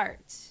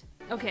start.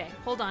 Okay,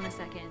 hold on a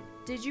second.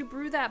 Did you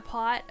brew that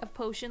pot of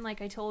potion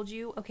like I told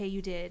you? Okay,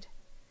 you did.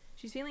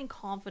 She's feeling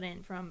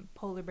confident from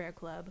Polar Bear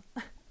Club.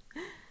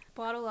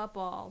 Bottle up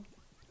all.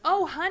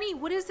 Oh, honey,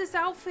 what is this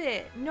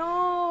outfit?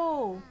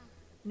 No.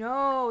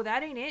 No,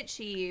 that ain't it,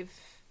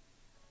 Chief.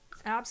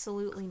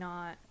 Absolutely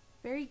not.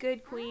 Very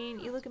good, Queen.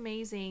 You look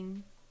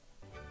amazing.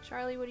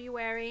 Charlie, what are you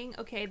wearing?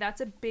 Okay, that's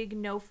a big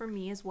no for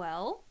me as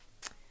well.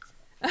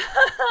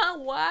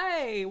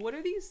 Why? What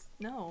are these?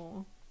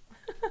 No.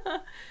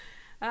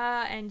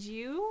 And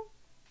you?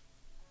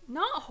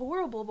 Not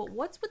horrible, but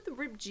what's with the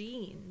ripped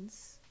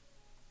jeans?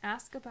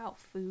 Ask about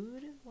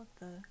food? What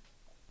the?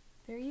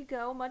 There you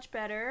go, much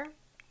better.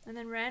 And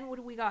then Ren, what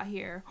do we got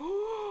here?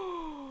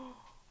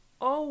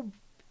 Oh,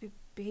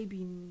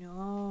 baby,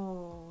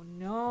 no.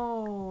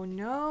 No,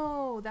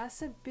 no.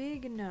 That's a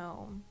big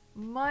no.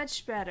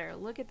 Much better.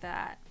 Look at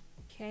that.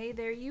 Okay,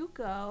 there you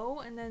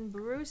go. And then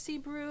Brucey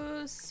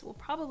Bruce, we'll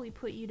probably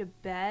put you to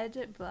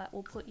bed, but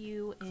we'll put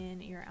you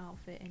in your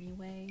outfit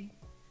anyway.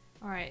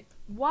 All right.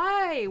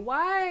 Why?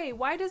 Why?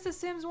 Why does The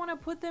Sims want to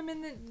put them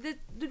in the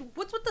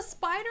what's with the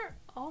spider?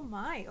 Oh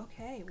my.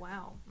 Okay.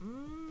 Wow.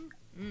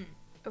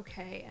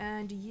 Okay.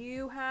 And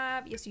you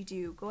have, yes, you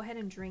do. Go ahead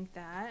and drink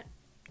that.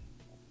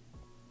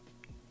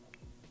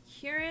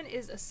 Kieran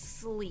is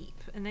asleep,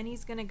 and then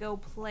he's gonna go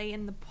play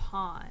in the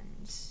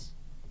pond.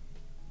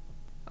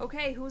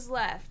 Okay, who's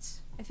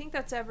left? I think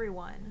that's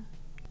everyone.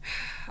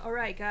 All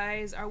right,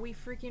 guys, are we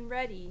freaking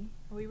ready?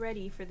 Are we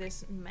ready for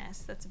this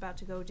mess that's about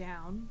to go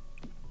down?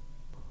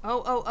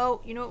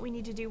 Oh, you know what we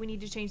need to do? We need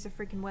to change the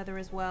freaking weather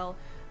as well.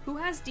 Who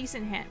has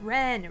decent hand?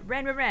 Ren.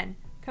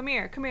 Come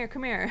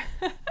here.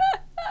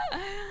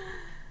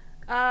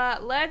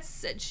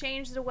 Let's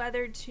change the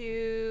weather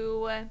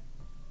to...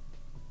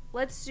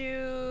 Let's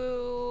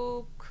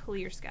do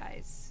clear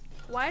skies.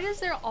 Why is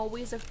there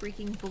always a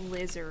freaking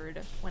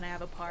blizzard when I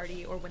have a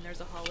party or when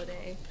there's a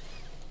holiday?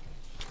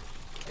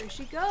 There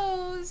she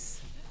goes.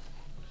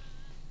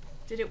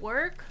 Did it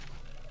work?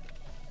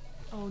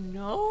 Oh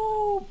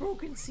no!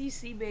 Broken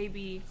CC,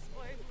 baby.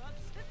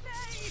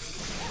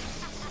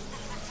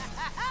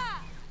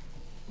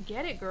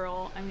 Get it,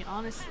 girl. I mean,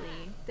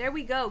 honestly. There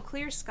we go.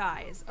 Clear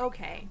skies.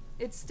 Okay.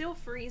 It's still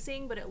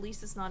freezing, but at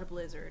least it's not a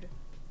blizzard.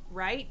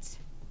 Right?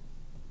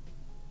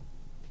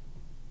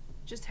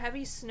 Just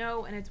heavy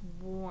snow and it's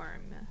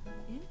warm.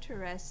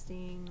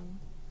 Interesting.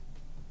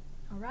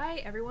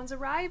 Alright, everyone's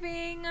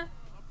arriving.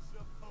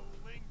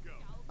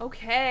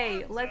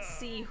 Okay, let's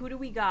see. Who do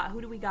we got?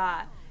 Who do we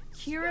got?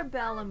 Kira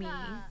Bellamy.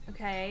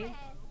 Okay.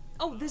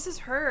 Oh, this is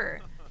her.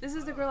 This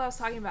is the girl I was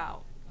talking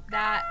about.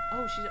 That,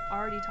 oh, she's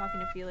already talking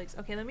to Felix.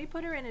 Okay, let me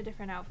put her in a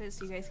different outfit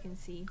so you guys can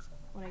see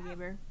what I gave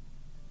her.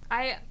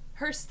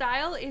 Her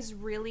style is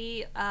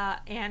really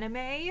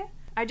anime.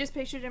 I just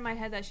pictured in my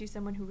head that she's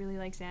someone who really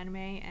likes anime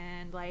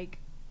and like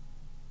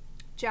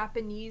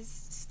Japanese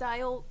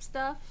style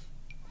stuff.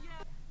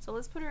 So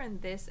let's put her in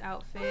this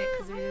outfit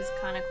because it is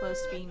kind of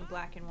close to being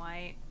black and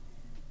white.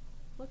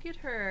 Look at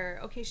her.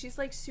 Okay, she's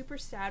like super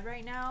sad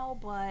right now,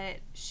 but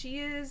she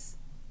is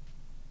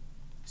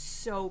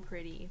so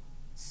pretty.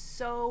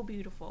 So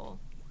beautiful.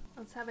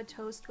 Let's have a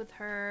toast with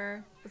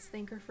her. Let's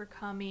thank her for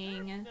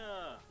coming.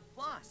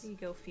 There you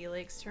go,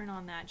 Felix. Turn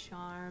on that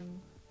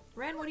charm.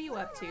 Ren, what are you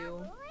up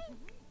to?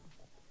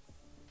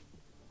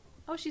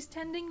 Oh, she's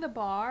tending the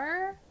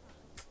bar?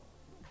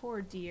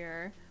 Poor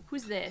dear.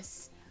 Who's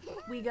this?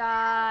 We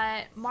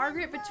got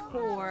Margaret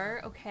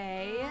Vitor.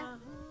 Okay.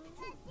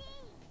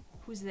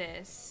 Who's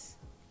this?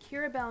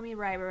 Kira Bellamy.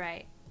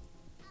 Right.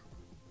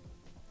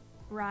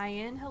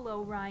 Ryan.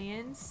 Hello,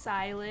 Ryan.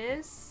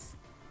 Silas.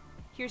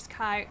 Here's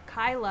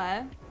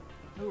Kyla.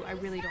 Oh, I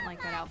really don't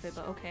like that outfit,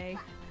 but okay.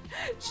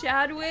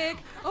 Chadwick.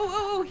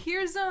 Oh,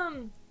 here's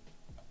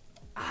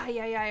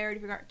yeah, I already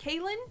forgot.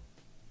 Kaylin?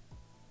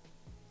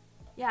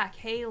 Yeah,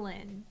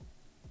 Kaylin.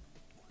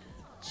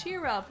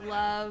 Cheer up,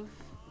 love.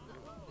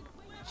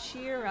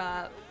 Cheer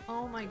up.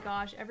 Oh my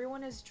gosh,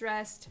 everyone is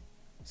dressed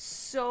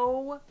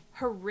so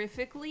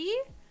horrifically.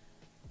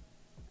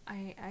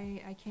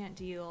 I can't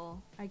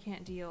deal. I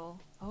can't deal.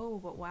 Oh,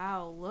 but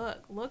wow,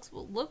 look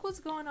what's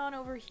going on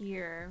over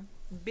here.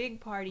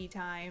 Big party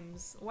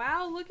times.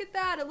 Wow, look at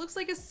that. It looks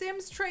like a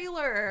Sims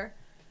trailer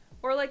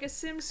or like a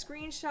Sims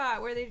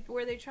screenshot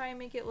where they try and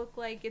make it look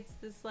like it's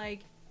this like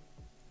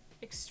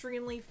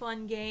extremely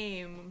fun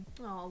game.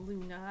 Oh,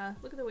 Luna.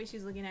 Look at the way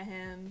she's looking at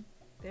him.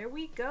 There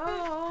we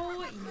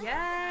go.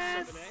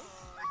 Yes.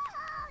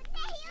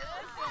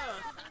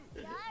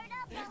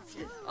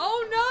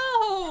 Oh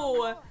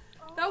no!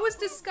 That was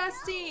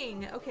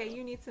disgusting. Okay,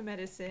 you need some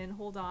medicine.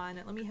 Hold on.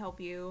 Let me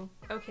help you.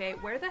 Okay,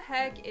 where the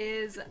heck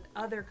is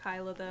other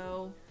Kyla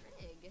though?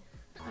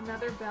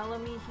 Another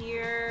Bellamy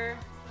here.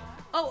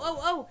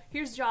 Oh,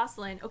 here's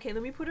Jocelyn. Okay,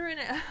 let me put her in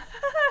a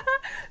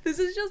this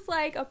is just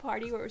like a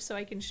party so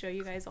I can show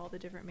you guys all the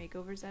different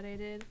makeovers that I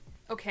did.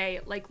 Okay,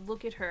 like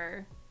look at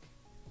her.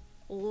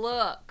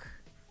 Look.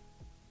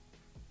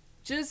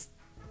 Just,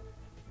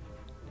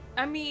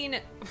 I mean,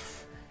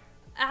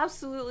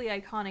 absolutely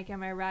iconic,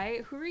 am I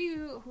right? Who are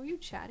you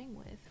chatting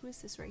with? Who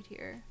is this right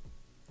here?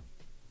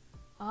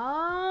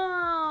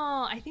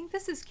 Oh, I think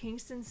this is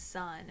Kingston's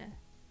son.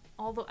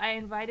 Although I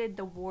invited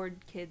the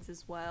Ward kids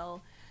as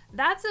well.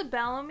 That's a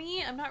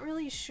Bellamy. I'm not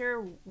really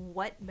sure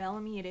what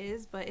Bellamy it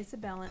is, but it's a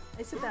Bellamy.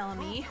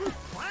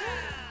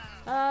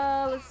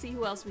 Let's see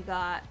who else we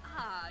got.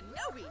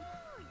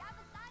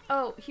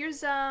 Oh,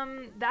 here's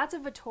that's a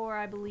Vitor,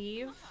 I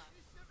believe.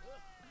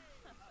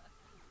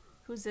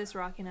 Who's this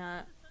rocking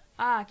up?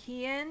 Ah,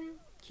 Kian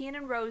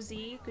and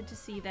Rosie. Good to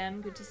see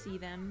them. Good to see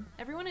them.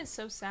 Everyone is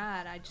so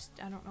sad. I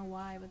don't know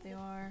why, but they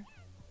are.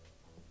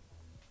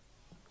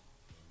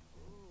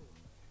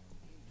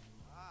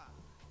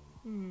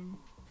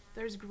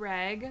 There's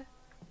Greg.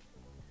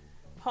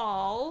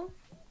 Paul.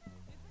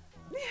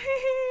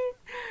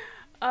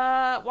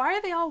 Why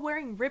are they all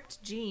wearing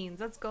ripped jeans?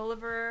 That's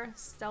Gulliver,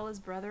 Stella's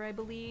brother, I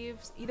believe.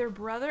 Either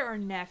brother or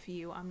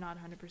nephew. I'm not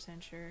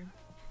 100% sure.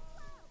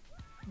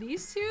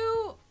 These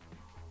two,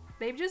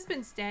 they've just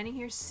been standing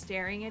here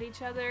staring at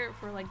each other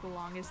for like the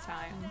longest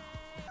time.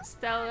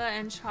 Stella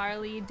and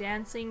Charlie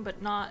dancing,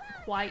 but not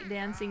quite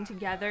dancing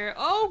together.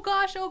 Oh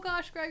gosh,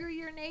 Gregory,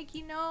 you're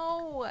naked.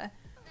 No.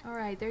 All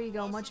right, there you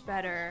go. Much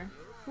better.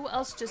 Who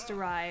else just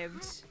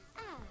arrived?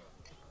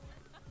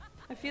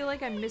 I feel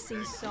like I'm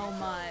missing so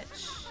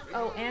much.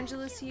 Oh,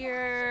 Angela's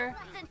here.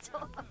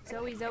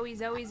 Zoe.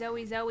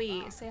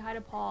 Say hi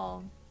to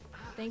Paul.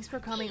 Thanks for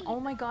coming. Oh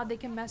my god, they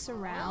can mess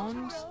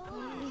around.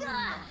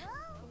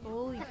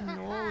 Holy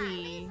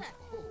cannoli.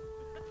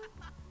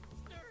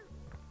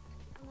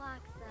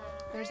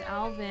 There's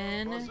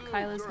Alvin,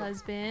 Kyla's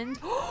husband.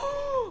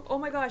 Oh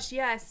my gosh,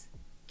 yes.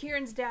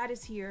 Kieran's dad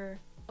is here.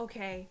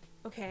 Okay.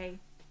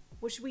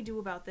 What should we do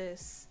about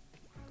this?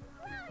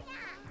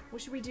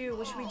 What should we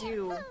do?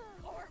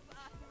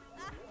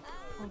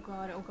 Oh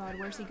god,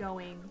 where's he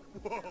going?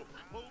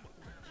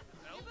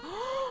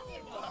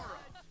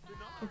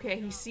 Okay,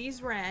 he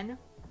sees Ren.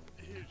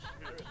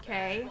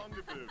 Okay.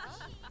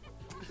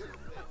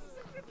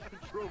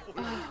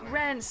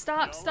 Ren,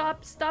 stop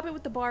it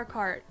with the bar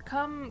cart.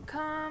 Come,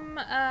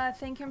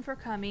 thank him for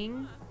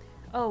coming.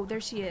 Oh,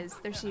 there she is.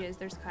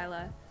 There's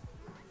Kyla.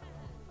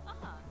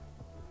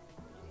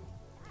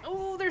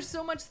 Oh, there's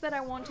so much that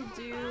I want to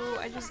do.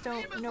 I just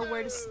don't know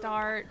where to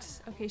start.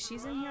 Okay,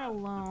 she's in here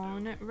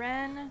alone.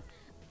 Ren.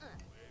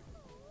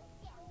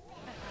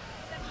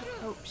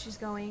 Oh, she's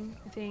going,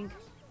 I think.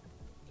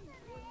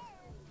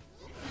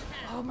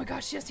 Oh my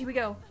gosh, yes, here we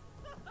go.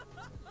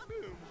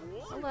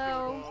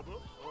 Hello.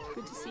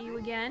 Good to see you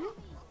again.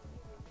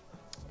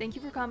 Thank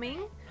you for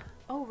coming.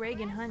 Oh,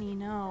 Reagan, honey,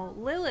 no.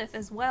 Lilith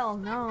as well,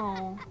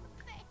 no.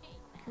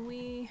 Can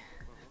we...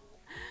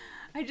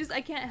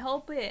 I can't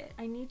help it.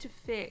 I need to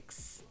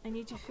fix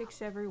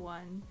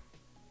everyone.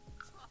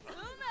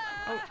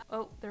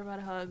 Oh, they're about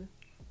to hug.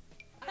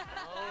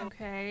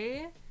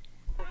 Okay.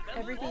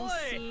 Everything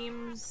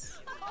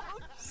seems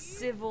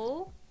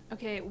civil.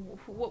 Okay,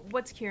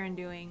 what's Kieran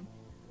doing?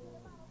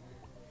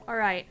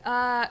 Alright,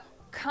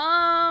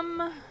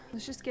 come.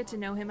 Let's just get to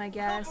know him, I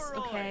guess.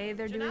 Okay,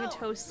 they're doing a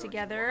toast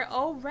together.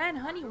 Oh, Ren,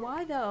 honey,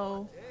 why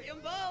though?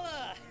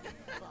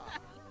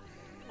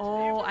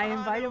 Oh, I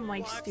invited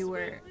Mike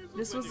Stewart.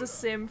 This was a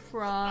sim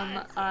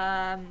from,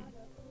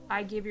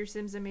 I Give Your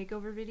Sims a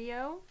Makeover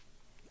video.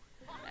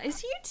 Is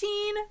he a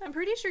teen? I'm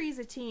pretty sure he's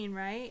a teen,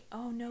 right?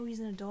 Oh no, he's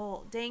an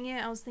adult. Dang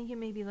it, I was thinking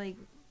maybe like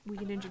we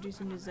could introduce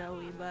him to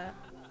Zoe, but...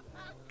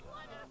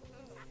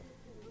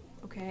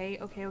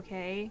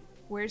 Okay.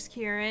 Where's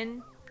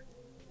Kieran?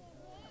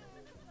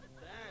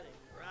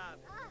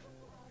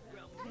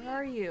 Where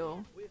are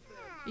you?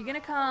 You gonna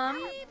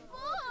come?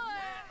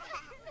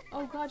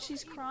 Oh god,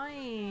 she's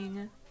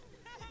crying.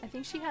 I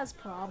think she has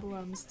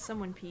problems.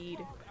 Someone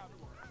peed.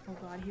 Oh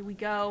god, here we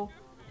go.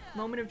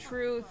 Moment of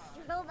truth.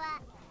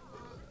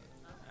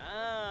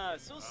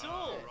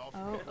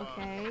 Oh,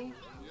 okay.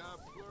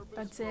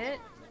 That's it.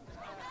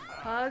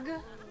 Hug.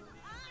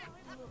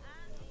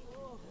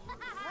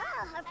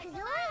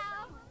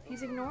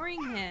 He's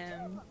ignoring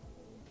him.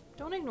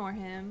 Don't ignore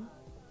him.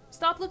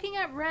 Stop looking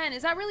at Ren.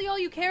 Is that really all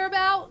you care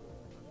about?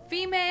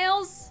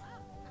 Females?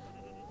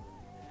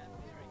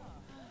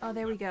 Oh,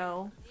 there we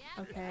go.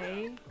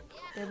 Okay.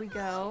 There we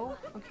go.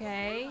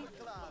 Okay.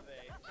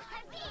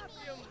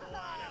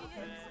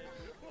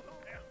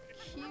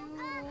 Cute.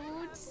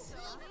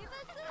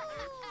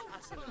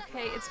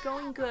 Okay, it's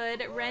going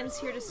good. Ren's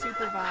here to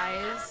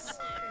supervise.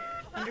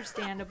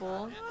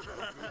 Understandable.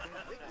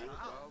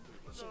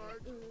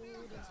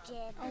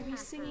 Oh, he's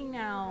singing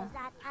now.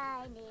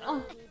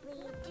 Oh.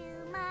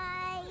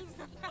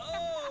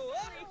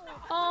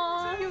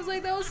 Oh, he was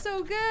like, that was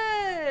so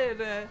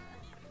good.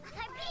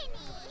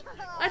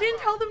 I didn't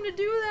tell them to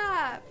do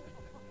that.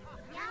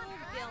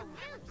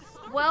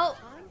 Well,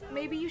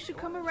 maybe you should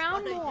come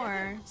around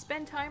more.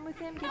 Spend time with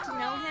him, get to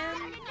know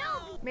him.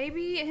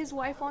 Maybe his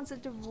wife wants a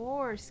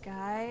divorce,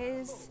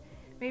 guys.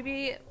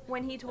 Maybe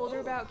when he told her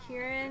about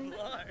Kieran,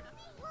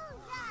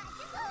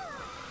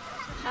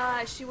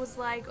 she was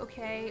like,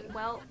 okay,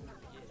 well,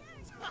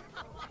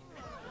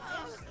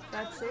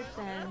 that's it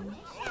then.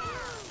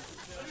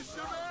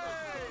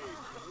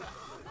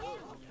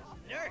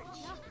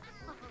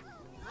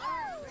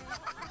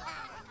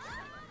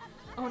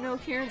 Oh no,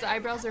 Kieran's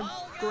eyebrows are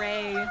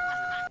gray.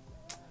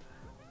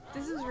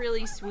 This is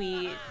really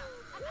sweet.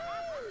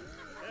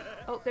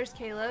 Oh, there's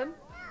Caleb.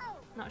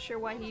 Not sure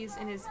why he's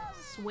in his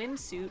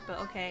swimsuit, but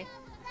okay.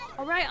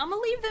 Alright, I'm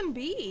gonna leave them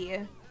be.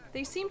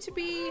 They seem to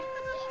be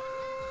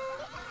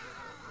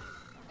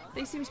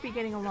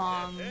getting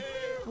along.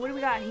 What do we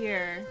got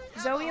here?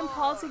 Zoe and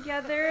Paul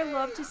together.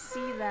 Love to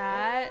see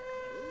that.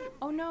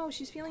 Oh no,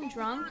 she's feeling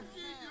drunk.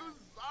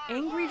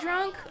 Angry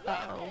drunk?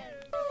 Uh-oh.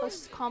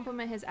 Let's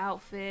compliment his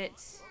outfit.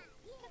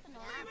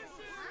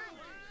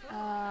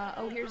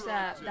 Oh, here's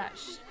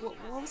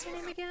what was her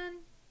name again?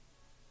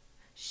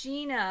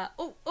 Sheena.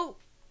 Oh,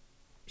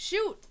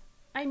 shoot!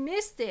 I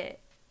missed it.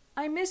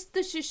 I missed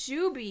the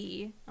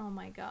Shishubi. Oh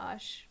my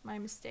gosh, my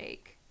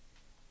mistake.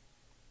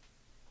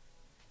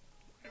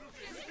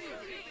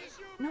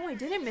 No, I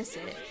didn't miss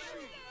it.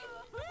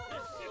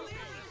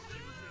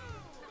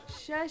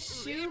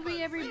 Shishubi,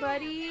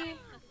 everybody.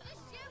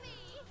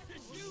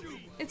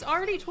 It's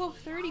already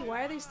 12:30.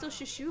 Why are they still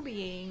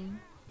Shishubiing?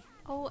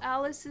 Oh,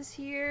 Alice is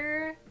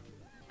here.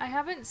 I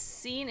haven't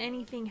seen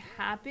anything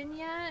happen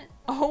yet.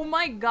 Oh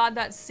my god,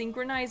 that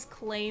synchronized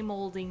clay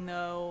molding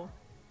though.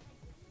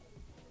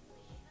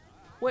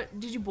 What,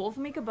 did you both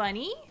make a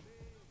bunny?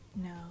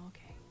 No,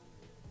 okay.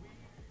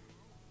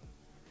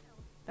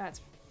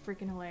 That's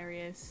freaking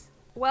hilarious.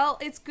 Well,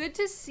 it's good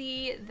to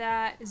see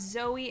that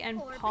Zoe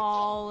and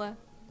Paul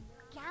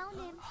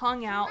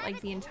hung out like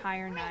the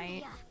entire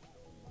night.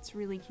 It's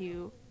really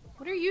cute.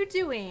 What are you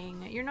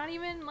doing? You're not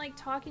even like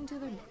talking to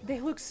them. They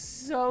look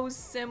so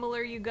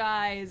similar, you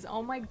guys.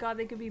 Oh my god,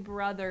 they could be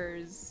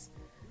brothers.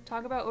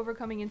 Talk about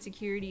overcoming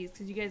insecurities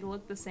because you guys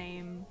look the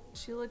same.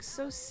 She looks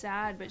so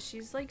sad, but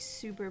she's like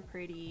super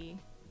pretty.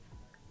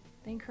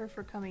 Thank her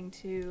for coming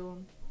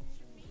too.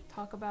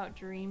 Talk about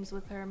dreams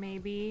with her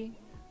maybe.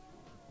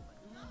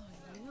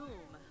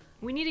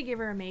 We need to give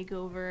her a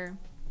makeover.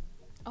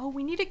 Oh,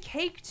 we need a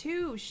cake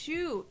too.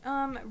 Shoot.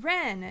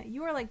 Ren,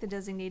 you are like the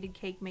designated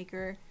cake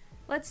maker.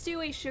 Let's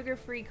do a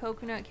sugar-free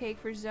coconut cake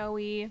for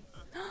Zoe.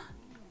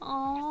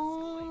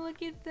 Oh,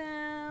 look at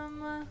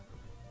them.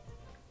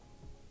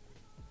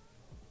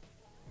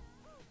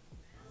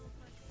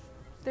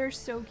 They're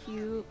so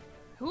cute.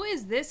 Who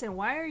is this and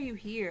why are you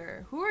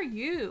here? Who are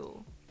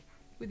you?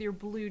 With your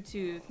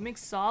Bluetooth.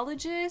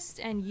 Mixologist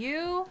and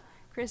you?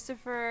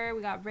 Christopher,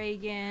 we got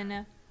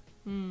Reagan.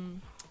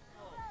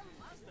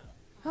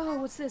 Oh,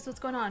 what's this? What's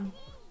going on?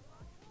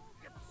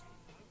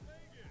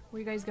 Where are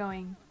you guys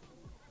going?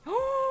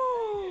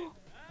 Oh!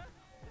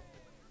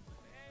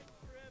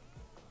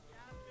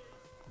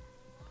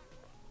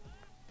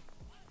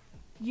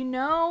 You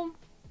know,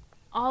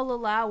 I'll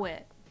allow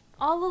it.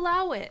 I'll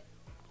allow it.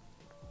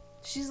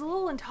 She's a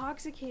little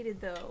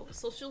intoxicated though,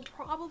 so she'll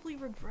probably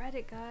regret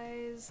it,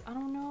 guys. I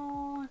don't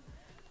know.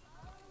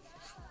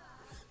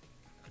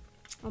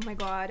 Oh my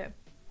god.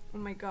 Oh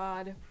my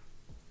god.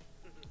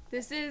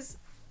 This is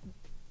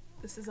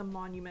a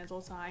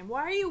monumental time.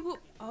 Why are you...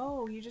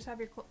 Oh, you just have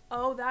your...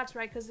 Oh, that's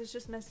right, because it's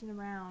just messing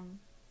around.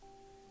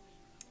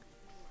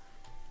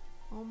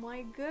 Oh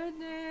my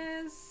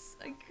goodness.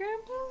 I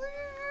can't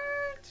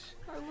believe it.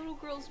 Our little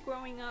girl's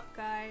growing up,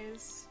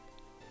 guys.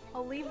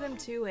 I'll leave them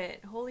to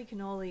it. Holy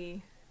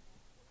cannoli.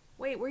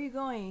 Wait, where are you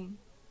going?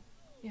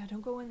 Yeah,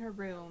 don't go in her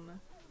room.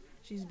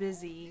 She's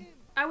busy.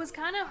 I was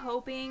kind of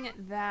hoping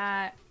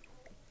that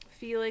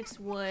Felix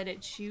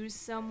would choose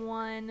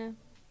someone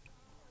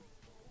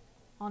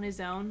on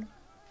his own.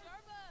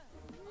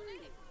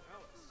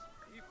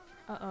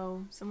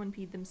 Uh-oh, someone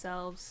peed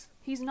themselves.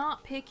 He's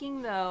not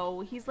picking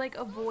though. He's like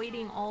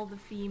avoiding all the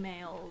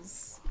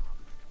females.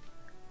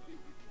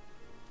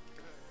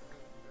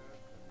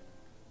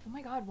 Oh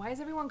my god, why is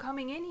everyone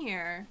coming in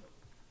here?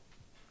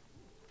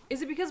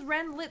 Is it because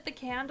Ren lit the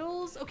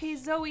candles? Okay,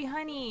 Zoe,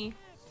 honey.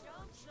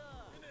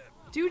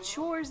 Do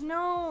chores,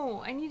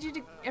 no. I need you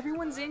to,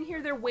 everyone's in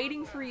here, they're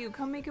waiting for you.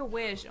 Come make a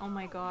wish. Oh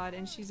my god,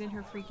 and she's in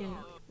her freaking,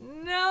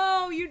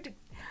 no, you did.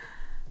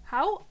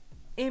 How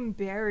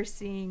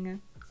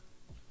embarrassing.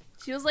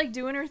 She was like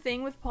doing her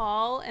thing with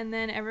Paul, and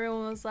then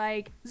everyone was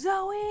like,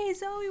 Zoe,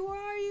 Zoe, where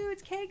are you?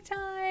 It's cake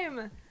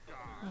time.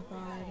 Oh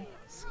god,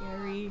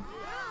 scary.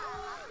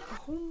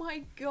 Oh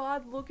my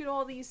god, look at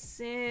all these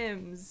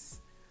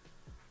Sims.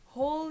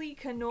 Holy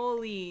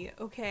cannoli.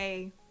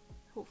 Okay,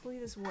 hopefully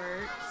this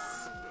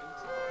works.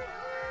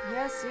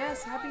 Yes,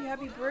 yes,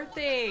 happy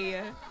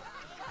birthday.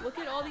 Look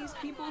at all these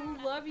people who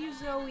love you,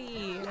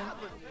 Zoe.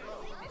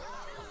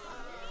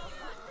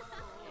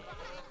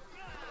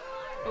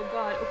 Oh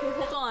god, okay,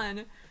 hold on.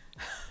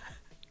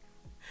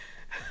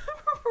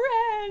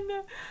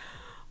 Ren!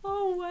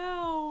 Oh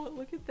wow,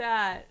 look at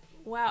that.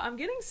 Wow, I'm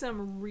getting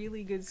some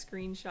really good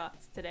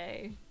screenshots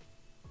today.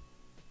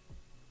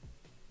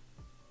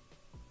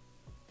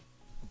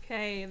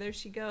 Okay, there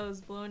she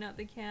goes, blowing out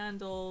the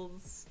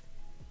candles.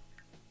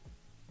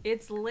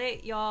 It's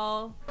lit,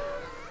 y'all.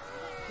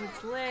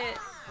 It's lit.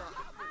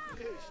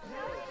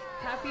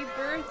 Happy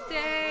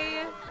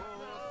birthday!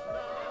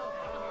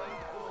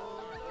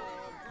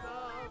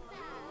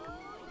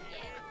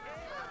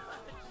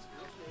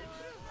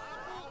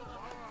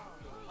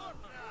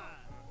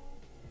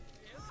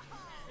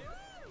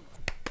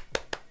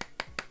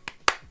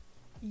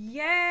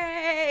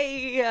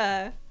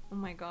 Yay! Oh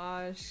my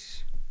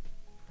gosh.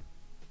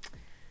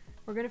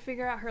 We're gonna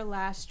figure out her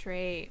last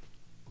trait.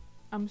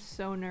 I'm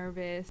so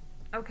nervous.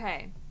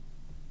 Okay.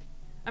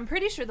 I'm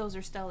pretty sure those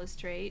are Stella's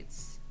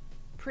traits.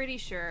 Pretty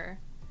sure.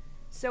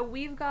 So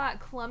we've got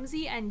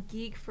clumsy and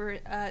geek for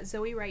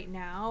Zoe right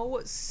now.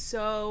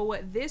 So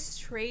this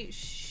trait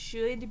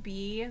should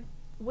be,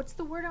 what's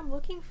the word I'm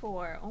looking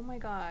for? Oh my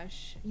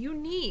gosh.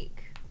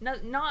 Unique.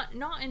 Not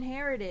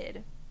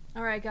inherited.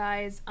 Alright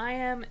guys, I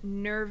am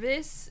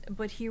nervous,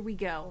 but here we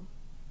go.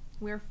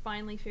 We're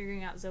finally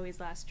figuring out Zoe's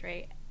last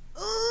trait.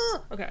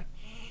 Ugh! Okay.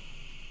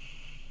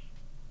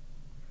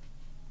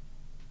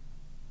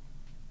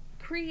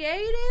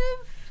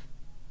 Creative?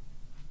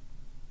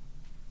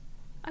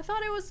 I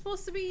thought it was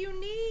supposed to be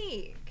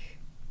unique.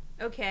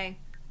 Okay,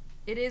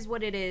 it is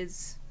what it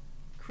is.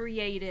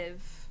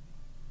 Creative.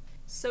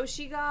 So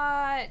she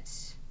got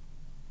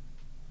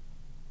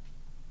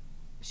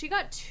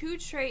 2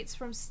 traits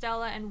from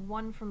Stella and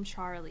 1 from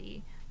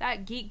Charlie.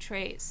 That geek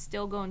trait's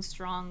still going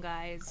strong,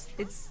 guys.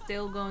 It's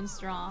still going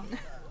strong.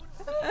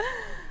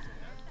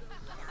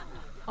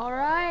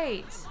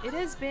 Alright, it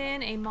has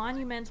been a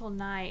monumental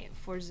night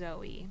for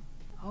Zoe.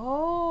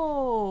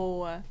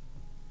 Oh,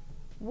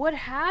 what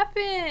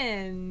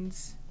happened?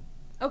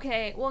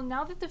 Okay, well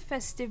now that the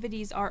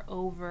festivities are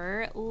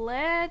over,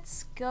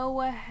 let's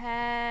go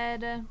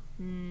ahead.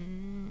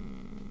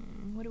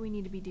 What do we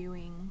need to be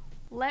doing?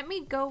 Let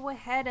me go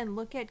ahead and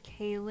look at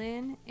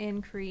Kaylin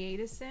in Create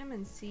a Sim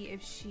and see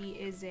if she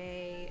is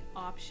a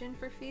option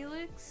for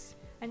Felix.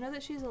 I know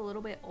that she's a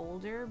little bit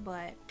older,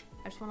 but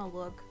I just want to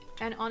look.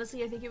 And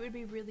honestly, I think it would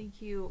be really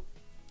cute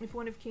if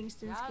one of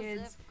Kingston's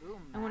kids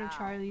and one of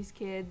Charlie's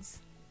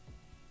kids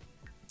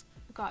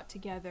got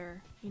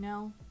together, you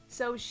know?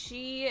 So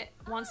she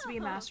wants to be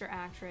a master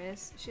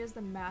actress. She has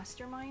the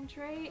mastermind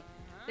trait.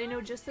 They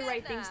know just the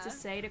right things to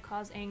say to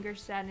cause anger,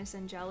 sadness,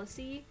 and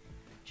jealousy.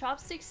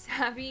 Chopstick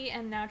savvy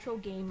and natural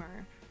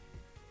gamer.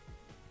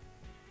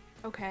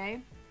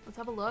 Okay, let's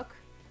have a look.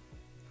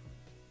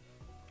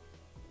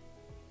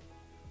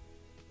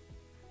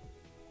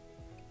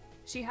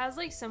 She has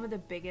like some of the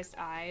biggest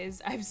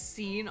eyes I've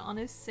seen on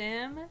a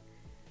sim.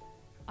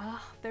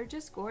 They're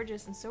just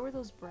gorgeous, and so are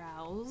those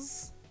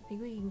brows. I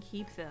think we can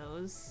keep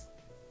those.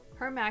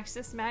 Her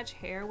Maxis match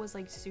hair was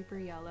like super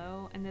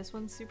yellow, and this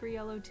one's super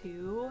yellow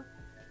too.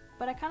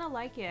 But I kind of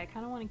like it. I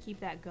kind of want to keep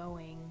that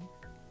going.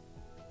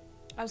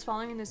 I was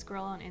following this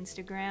girl on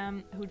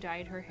Instagram who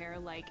dyed her hair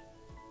like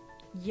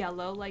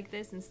yellow like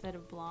this instead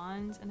of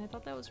blonde, and I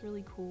thought that was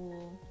really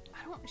cool.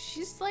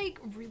 She's like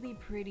really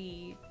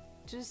pretty,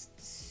 just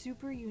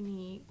super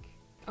unique.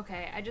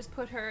 Okay, I just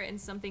put her in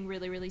something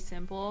really, really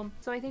simple.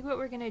 So I think what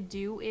we're gonna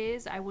do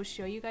is I will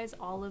show you guys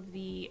all of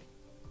the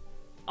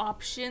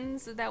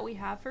options that we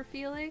have for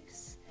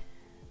Felix,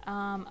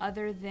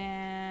 other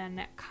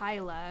than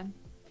Kyla.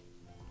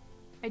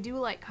 I do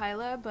like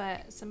Kyla,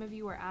 but some of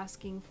you are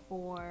asking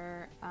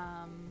for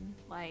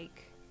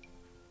like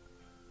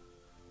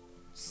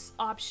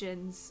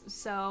options.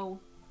 So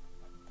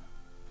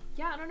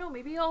yeah, I don't know,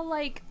 maybe I'll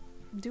like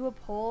do a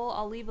poll.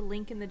 I'll leave a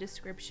link in the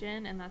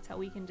description, and that's how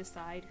we can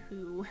decide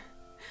who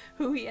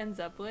he ends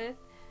up with.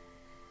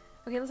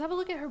 Okay, let's have a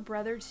look at her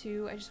brother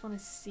too. I just want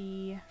to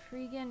see.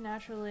 Freegan,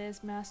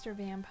 naturalist, master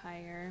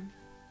vampire.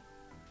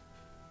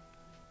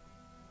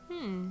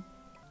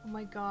 Oh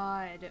my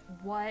god,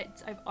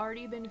 what? I've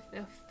already been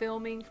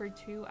filming for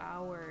 2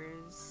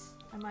 hours.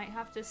 I might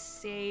have to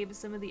save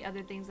some of the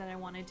other things that I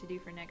wanted to do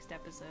for next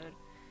episode.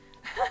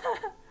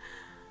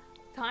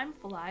 Time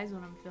flies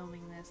when I'm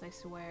filming this, I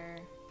swear.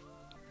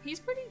 He's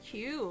pretty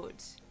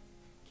cute.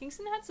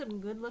 Kingston had some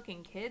good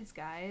looking kids,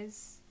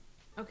 guys.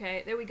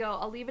 Okay, there we go.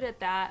 I'll leave it at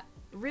that.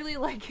 Really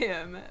like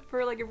him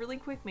for like a really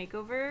quick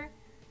makeover.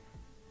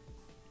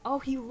 Oh,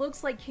 he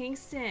looks like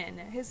Kingston.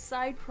 His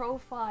side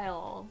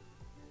profile.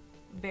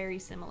 Very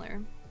similar.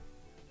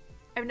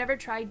 I've never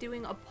tried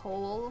doing a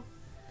poll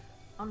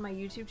on my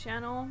YouTube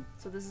channel,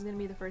 so this is gonna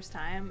be the first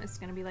time. It's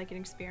gonna be like an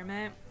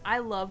experiment. I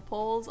love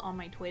polls on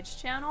my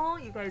Twitch channel.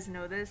 You guys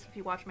know this if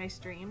you watch my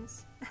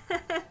streams.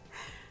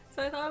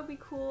 So I thought it would be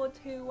cool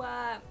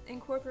to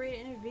incorporate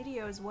it in a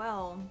video as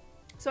well.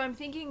 So I'm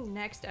thinking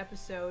next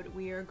episode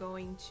we are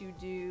going to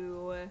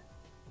do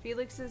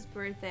Felix's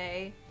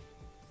birthday,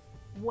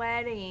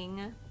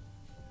 wedding,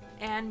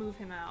 and move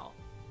him out.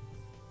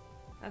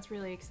 That's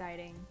really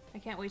exciting. I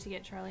can't wait to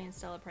get Charlie and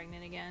Stella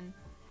pregnant again.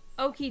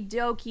 Okie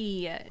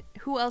dokie.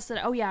 Who else did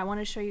oh yeah, I want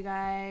to show you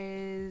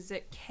guys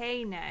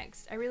Kay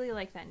next. I really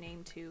like that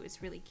name too.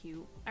 It's really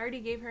cute. I already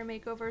gave her a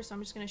makeover, so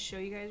I'm just going to show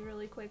you guys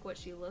really quick what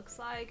she looks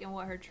like and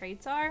what her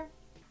traits are.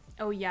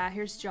 Oh yeah,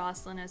 here's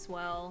Jocelyn as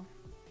well.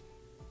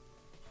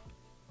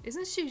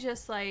 Isn't she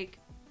just like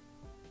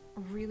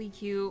really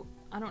cute?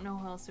 I don't know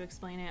how else to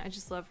explain it. I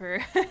just love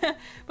her.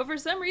 But for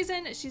some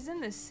reason, she's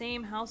in the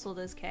same household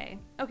as Kay.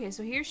 Okay,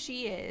 so here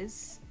she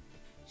is.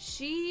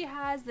 She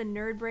has the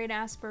nerd brain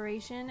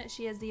aspiration.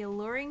 She has the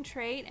alluring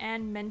trait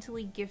and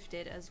mentally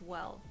gifted as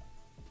well.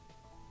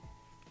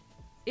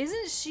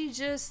 Isn't she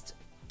just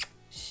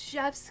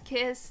chef's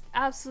kiss?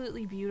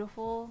 Absolutely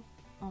beautiful.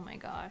 Oh my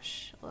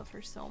gosh, I love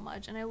her so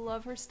much. And I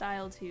love her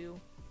style too.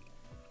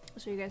 I'll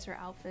show you guys her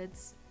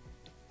outfits.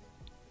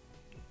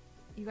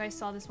 You guys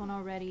saw this one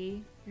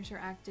already. Here's her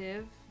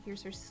active.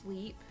 Here's her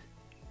sleep.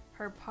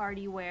 Her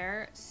party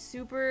wear.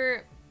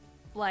 Super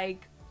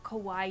like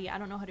kawaii. I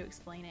don't know how to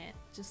explain it.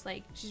 Just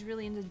like she's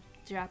really into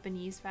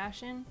Japanese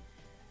fashion.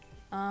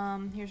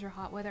 Here's her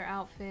hot weather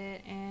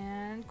outfit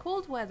and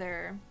cold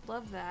weather.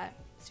 Love that.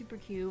 Super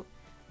cute.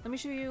 Let me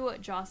show you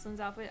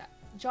Jocelyn's outfit.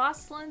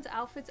 Jocelyn's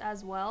outfits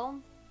as well.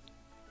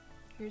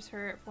 Here's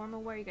her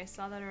formal wear. You guys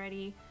saw that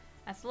already.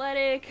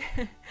 Athletic,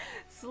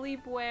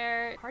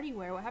 sleepwear, party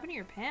wear. What happened to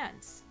your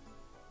pants?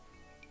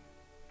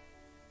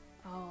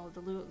 Oh, the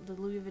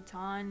Louis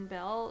Vuitton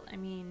belt. I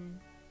mean,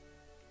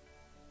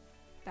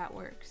 that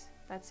works.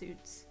 That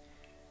suits.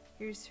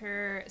 Here's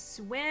her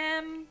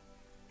swim,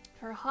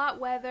 her hot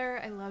weather.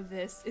 I love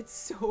this. It's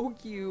so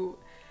cute.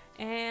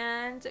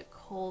 And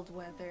cold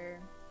weather.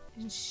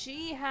 And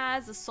she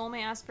has a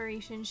soulmate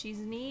aspiration. She's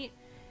neat,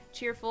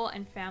 cheerful,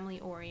 and family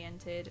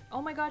oriented.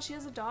 Oh my god, she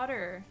has a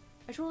daughter.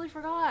 I totally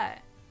forgot.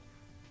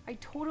 I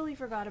totally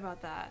forgot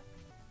about that.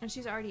 And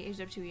she's already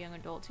aged up to a young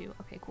adult too.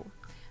 Okay, cool.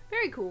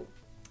 Very cool.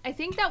 I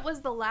think that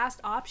was the last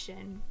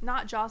option.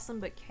 Not Jocelyn,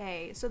 but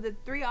Kay. So the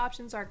 3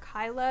 options are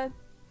Kyla,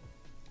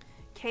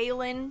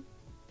 Kaylin,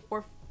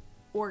 or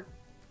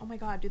oh my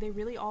god, do they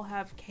really all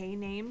have K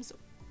names?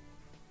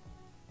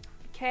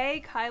 Kay,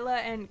 Kyla,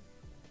 and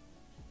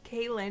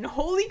Kaylin.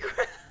 Holy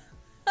crap.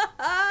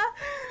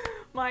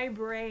 My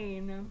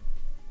brain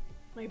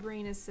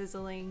is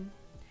sizzling.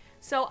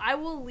 So I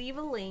will leave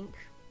a link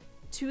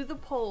to the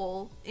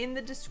poll in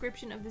the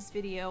description of this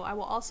video. I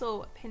will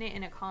also pin it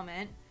in a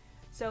comment.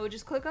 So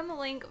just click on the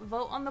link,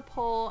 vote on the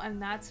poll,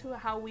 and that's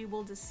how we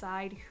will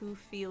decide who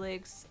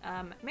Felix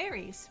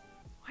marries.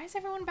 Why is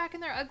everyone back in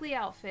their ugly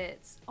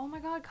outfits? Oh my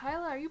god,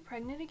 Kyla, are you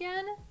pregnant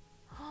again?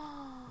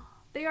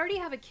 They already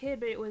have a kid,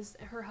 but it was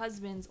her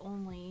husband's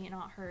only,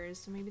 not hers,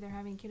 so maybe they're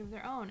having a kid of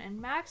their own. And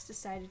Max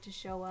decided to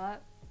show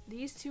up.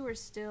 These two are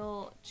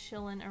still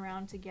chilling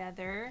around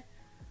together.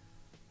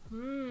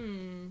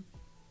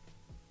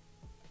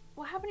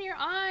 What happened to your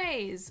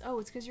eyes? Oh,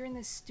 it's because you're in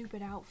this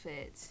stupid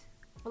outfit.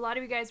 A lot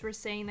of you guys were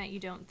saying that you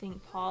don't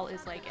think Paul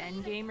is like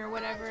endgame or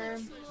whatever.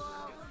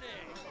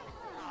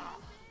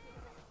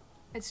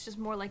 It's just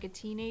more like a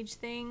teenage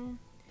thing.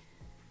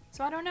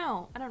 So I don't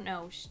know.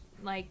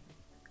 Like,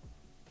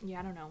 yeah,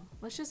 I don't know.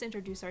 Let's just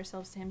introduce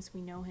ourselves to him so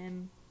we know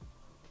him.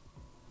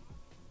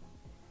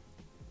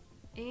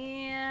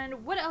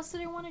 And what else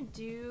did I want to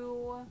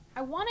do?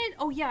 I wanted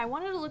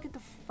to look at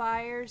the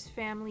Fires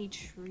family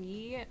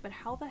tree, but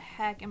how the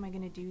heck am I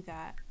gonna do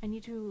that? I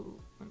need to,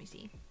 let me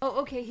see.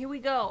 Oh, okay, here we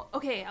go.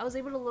 Okay, I was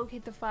able to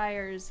locate the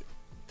Fires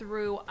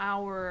through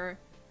our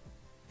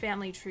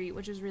family tree,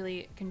 which is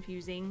really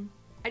confusing.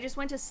 I just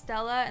went to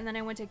Stella, and then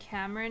I went to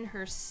Cameron,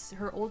 her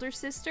older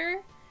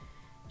sister.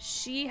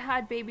 She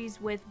had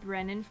babies with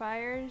Brennan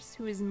Fires,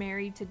 who is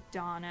married to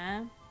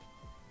Donna.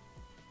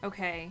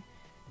 Okay.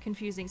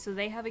 Confusing. So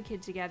they have a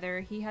kid together.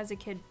 He has a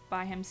kid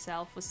by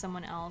himself with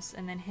someone else,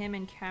 and then him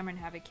and Cameron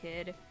have a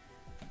kid.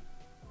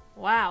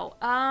 Wow.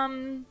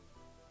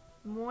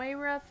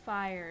 Moira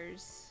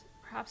Fires.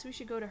 Perhaps we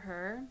should go to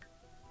her.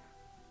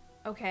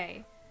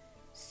 Okay.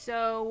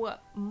 So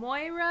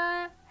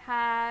Moira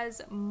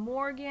has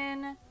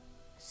Morgan,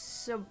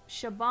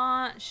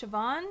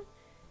 Siobhan,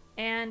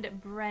 and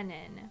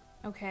Brennan.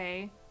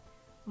 Okay.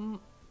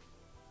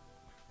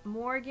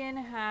 Morgan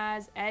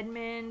has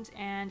Edmund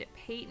and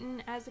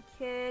Peyton as a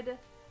kid.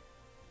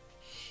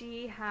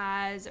 She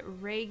has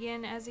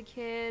Reagan as a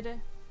kid.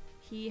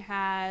 He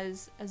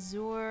has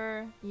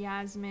Azur,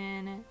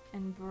 Yasmin,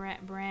 and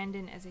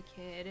Brandon as a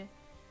kid.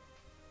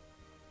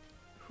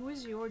 Who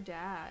is your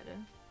dad?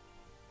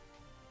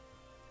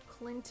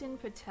 Clinton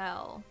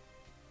Patel.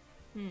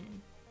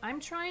 I'm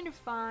trying to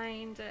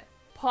find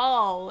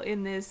Paul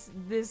in this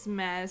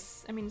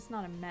mess. I mean, it's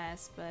not a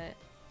mess, but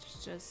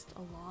it's just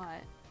a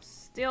lot.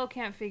 Still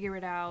can't figure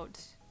it out.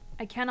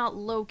 I cannot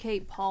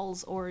locate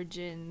Paul's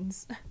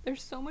origins.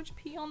 There's so much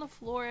pee on the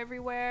floor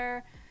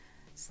everywhere.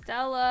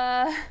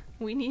 Stella,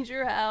 we need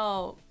your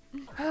help.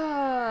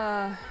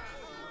 Okay,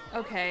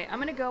 I'm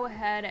gonna go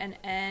ahead and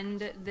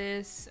end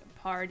this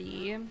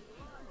party.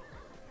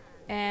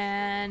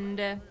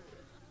 And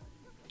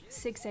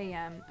 6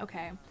 a.m.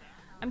 Okay.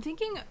 I'm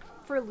thinking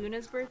for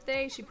Luna's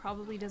birthday, she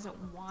probably doesn't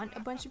want a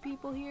bunch of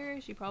people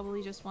here. She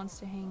probably just wants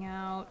to hang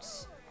out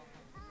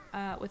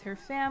with her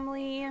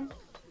family,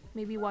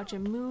 maybe watch a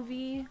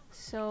movie.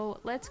 So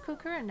let's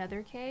cook her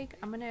another cake.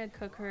 I'm gonna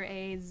cook her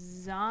a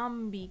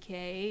zombie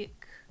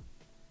cake.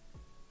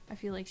 I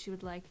feel like she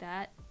would like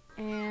that.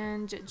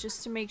 And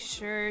just to make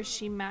sure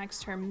she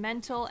maxed her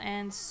mental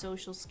and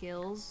social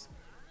skills,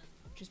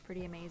 which is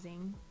pretty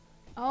amazing.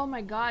 Oh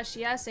my gosh,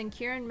 yes, and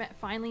Kieran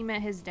finally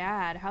met his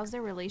dad. How's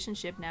their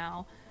relationship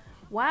now?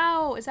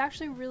 Wow, it's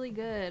actually really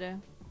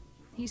good.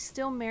 He's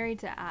still married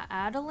to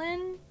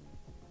Adeline?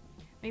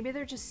 Maybe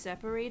they're just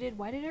separated.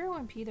 Why did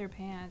everyone pee their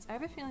pants? I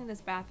have a feeling this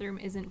bathroom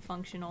isn't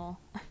functional.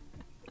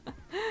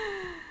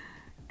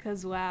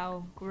 Cause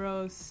wow,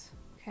 gross.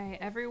 Okay,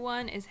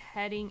 everyone is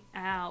heading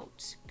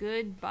out.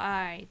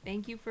 Goodbye.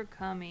 Thank you for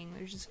coming.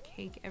 There's just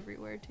cake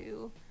everywhere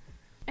too.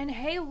 And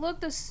hey, look,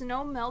 the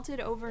snow melted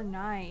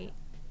overnight.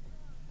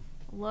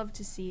 Love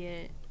to see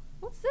it.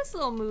 What's this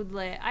little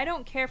moodlet? I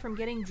don't care from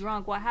getting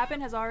drunk. What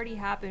happened has already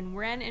happened.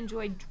 Ren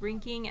enjoyed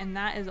drinking, and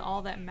that is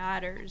all that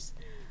matters.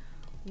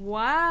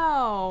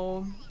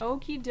 Wow.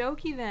 Okie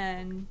dokie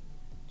then.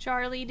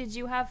 Charlie, did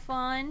you have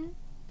fun?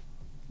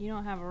 You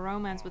don't have a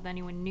romance with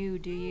anyone new,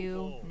 do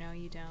you? No,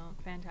 you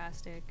don't.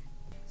 Fantastic.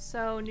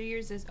 So, New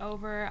Year's is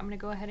over. I'm gonna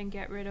go ahead and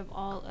get rid of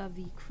all of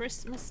the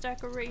Christmas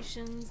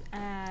decorations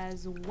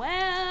as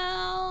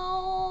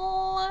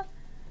well.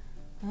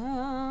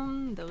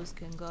 Those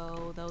can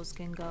go, those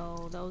can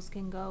go, those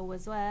can go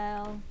as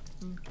well.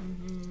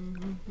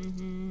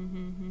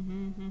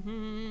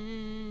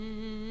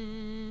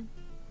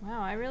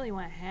 Wow, I really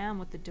went ham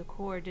with the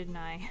decor, didn't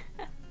I?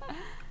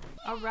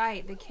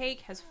 Alright, the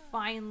cake has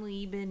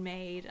finally been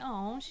made.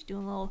 Oh, she's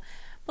doing little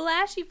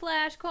flashy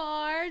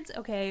flashcards.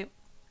 Okay,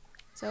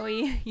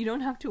 Zoe, you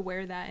don't have to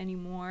wear that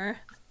anymore.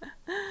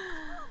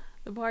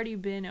 The party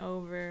been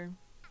over.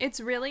 It's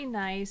really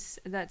nice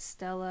that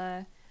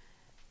Stella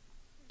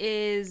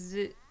is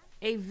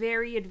a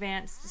very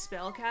advanced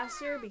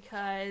spellcaster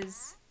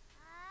because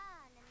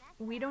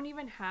we don't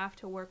even have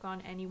to work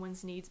on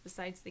anyone's needs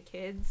besides the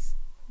kids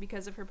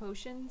because of her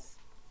potions.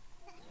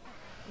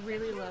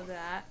 Really love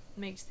that.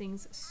 Makes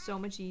things so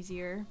much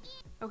easier.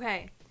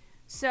 Okay,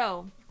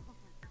 so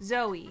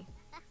Zoe,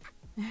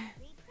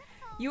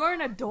 you are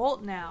an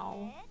adult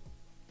now.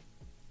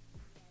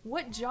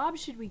 What job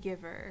should we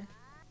give her?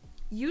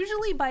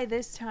 Usually by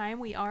this time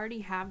we already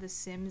have the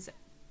Sims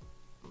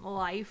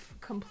life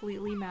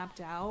completely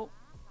mapped out.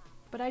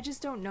 But I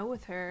just don't know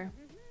with her.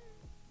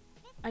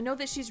 I know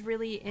that she's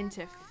really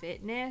into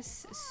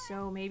fitness,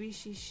 so maybe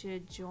she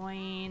should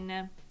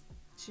join...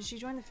 Should she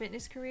join the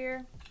fitness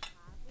career?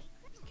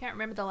 Can't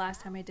remember the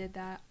last time I did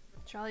that.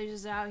 Charlie's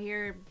just out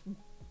here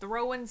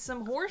throwing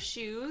some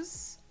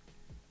horseshoes.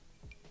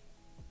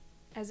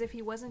 As if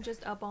he wasn't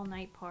just up all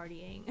night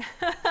partying.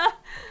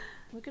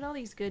 Look at all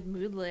these good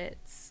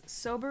moodlets.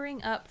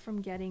 Sobering up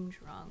from getting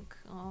drunk.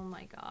 Oh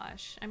my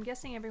gosh. I'm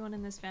guessing everyone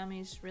in this family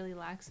is really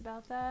lax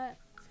about that.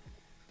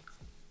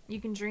 You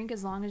can drink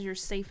as long as you're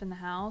safe in the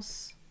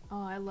house.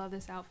 Oh, I love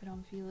this outfit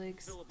on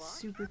Felix.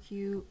 Super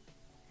cute.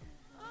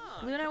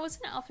 Luna, what's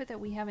an outfit that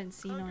we haven't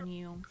seen on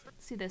you?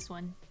 Let's see this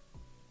one.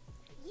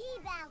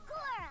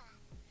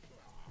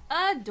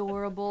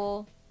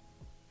 Adorable.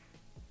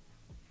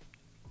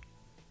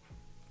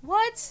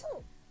 What?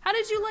 How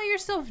did you let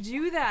yourself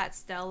do that,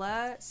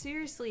 Stella?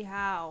 Seriously,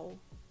 how?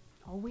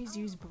 Always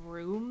use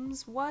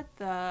brooms? What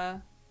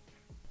the?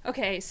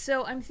 Okay,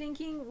 so I'm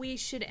thinking we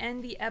should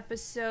end the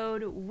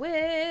episode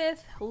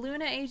with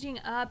Luna aging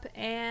up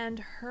and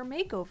her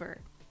makeover.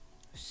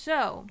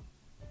 So,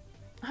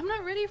 I'm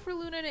not ready for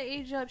Luna to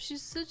age up.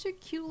 She's such a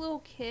cute little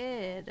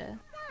kid.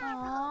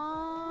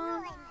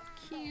 Aww,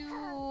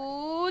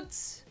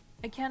 cute.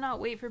 I cannot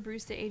wait for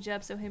Bruce to age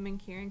up so him and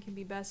Kieran can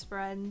be best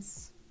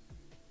friends.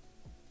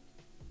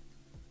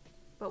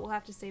 But we'll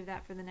have to save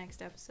that for the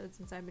next episode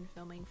since I've been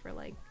filming for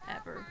like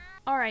ever.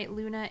 Alright,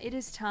 Luna, it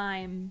is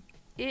time.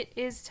 It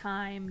is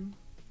time.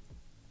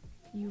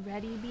 You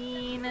ready,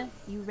 Bean?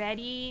 You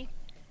ready?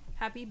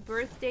 Happy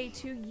birthday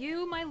to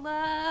you, my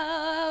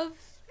love.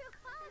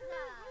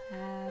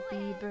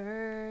 Happy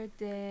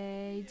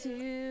birthday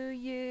to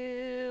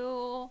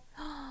you.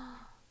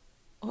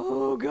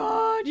 Oh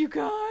God, you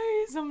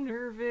guys, I'm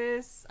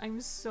nervous.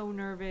 I'm so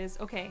nervous.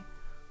 Okay.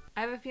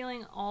 I have a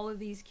feeling all of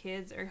these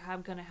kids are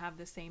gonna have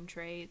the same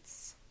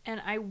traits.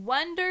 And I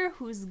wonder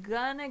who's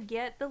gonna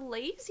get the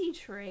lazy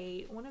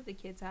trait. One of the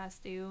kids has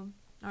to.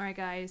 Alright,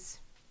 guys.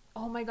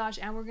 Oh my gosh,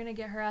 and we're gonna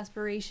get her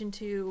aspiration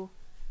too.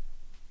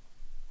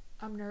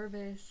 I'm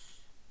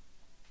nervous.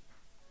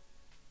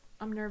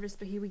 I'm nervous,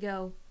 but here we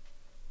go.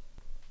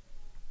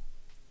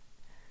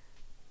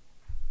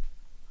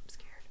 I'm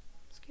scared.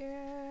 I'm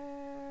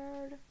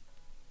scared.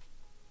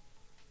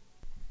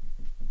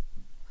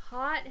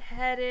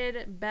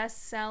 Hot-headed,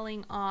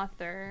 best-selling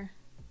author.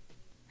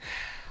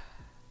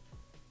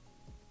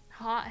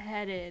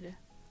 Hot-headed.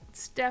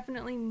 It's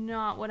definitely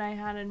not what I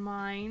had in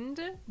mind,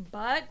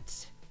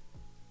 but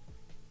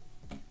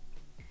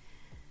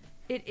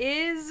it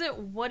is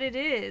what it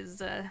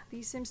is.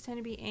 These Sims tend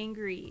to be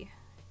angry.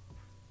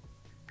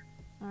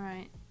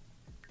 Alright.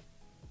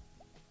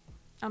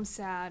 I'm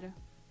sad.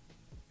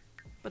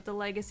 But the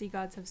legacy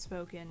gods have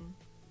spoken.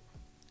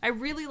 I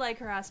really like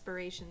her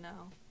aspiration,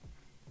 though.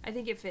 I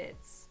think it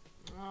fits.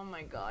 Oh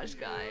my gosh,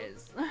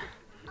 guys.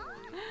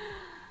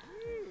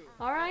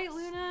 Alright,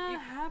 Luna.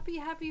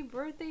 Happy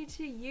birthday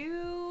to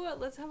you.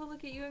 Let's have a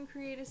look at you and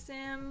create a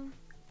sim.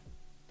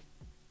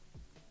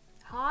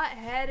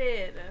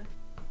 Hot-headed.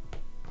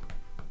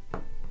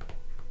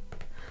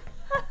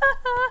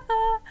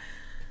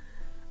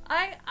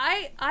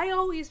 I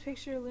always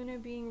picture Luna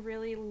being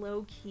really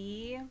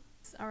low-key.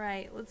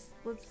 Alright, let's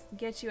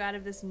get you out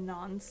of this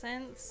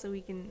nonsense so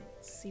we can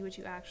see what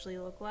you actually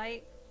look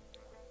like.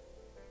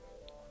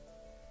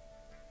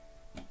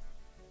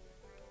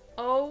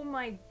 Oh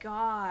my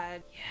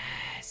god.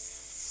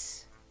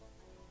 Yes.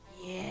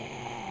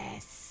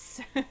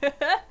 Yes.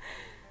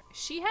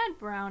 She had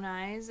brown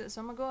eyes, so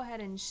I'm gonna go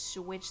ahead and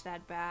switch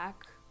that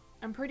back.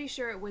 I'm pretty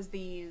sure it was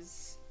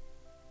these.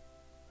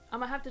 I'm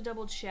gonna have to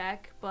double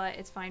check, but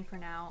it's fine for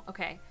now.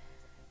 Okay.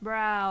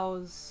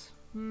 Brows.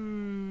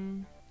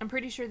 I'm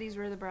pretty sure these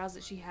were the brows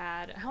that she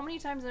had. How many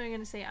times am I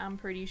gonna say I'm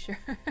pretty sure?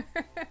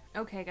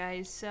 Okay,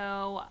 guys,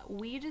 so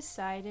we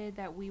decided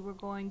that we were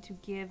going to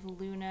give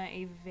Luna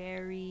a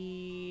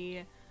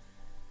very...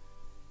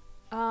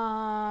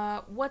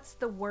 what's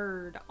the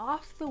word?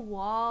 Off the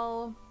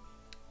wall,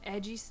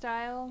 edgy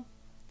style?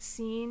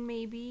 Scene,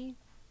 maybe?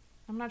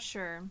 I'm not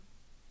sure.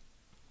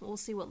 We'll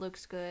see what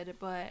looks good,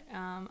 but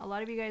a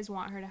lot of you guys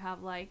want her to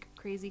have, like,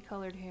 crazy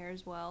colored hair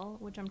as well,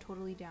 which I'm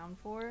totally down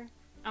for.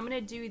 I'm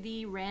gonna do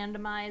the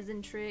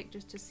randomizing trick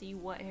just to see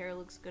what hair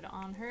looks good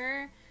on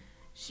her.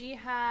 She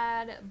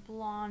had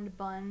blonde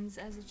buns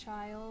as a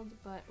child,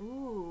 but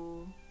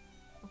ooh.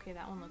 Okay,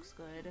 that one looks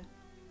good.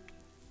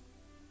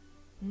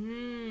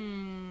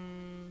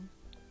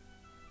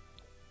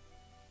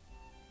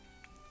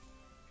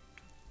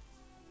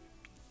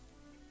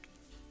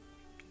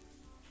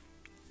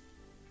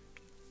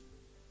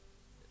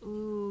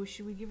 Ooh,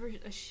 should we give her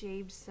a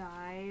shaved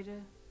side?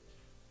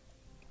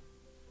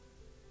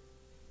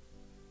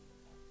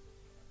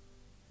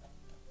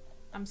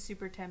 I'm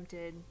super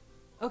tempted.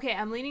 Okay,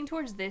 I'm leaning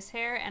towards this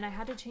hair, and I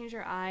had to change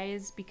her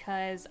eyes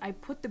because I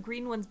put the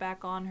green ones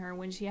back on her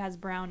when she has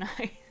brown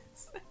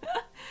eyes.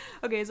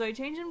 Okay, so I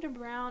changed them to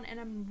brown, and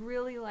I'm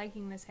really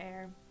liking this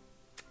hair.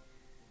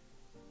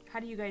 How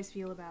do you guys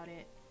feel about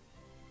it?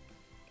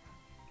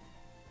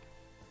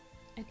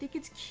 I think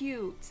it's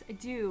cute. I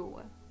do.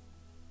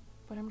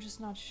 But I'm just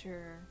not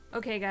sure.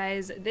 Okay,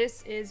 guys,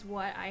 this is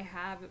what I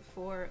have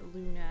for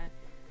Luna.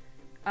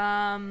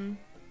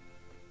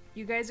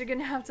 You guys are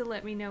gonna have to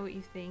let me know what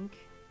you think.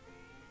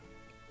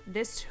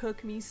 This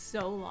took me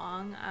so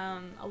long.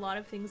 A lot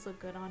of things look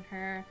good on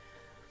her.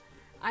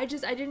 I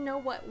didn't know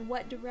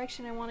what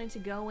direction I wanted to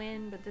go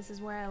in, but this is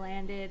where I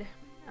landed.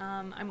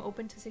 I'm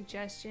open to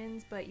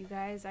suggestions, but you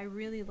guys, I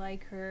really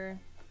like her.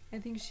 I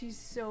think she's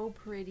so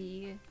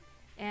pretty.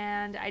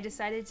 And I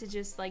decided to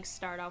just like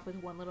start off with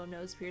one little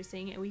nose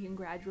piercing, and we can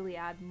gradually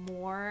add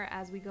more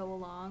as we go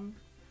along.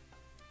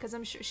 Because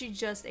I'm sure she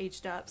just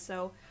aged up,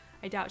 so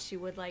I doubt she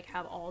would like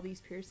have all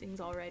these piercings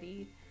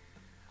already.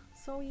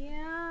 So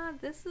yeah,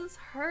 this is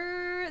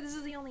her. This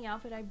is the only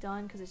outfit I've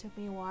done because it took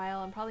me a while.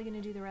 I'm probably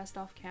gonna do the rest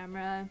off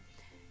camera.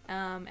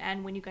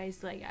 And when you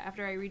guys like,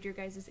 after I read your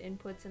guys'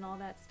 inputs and all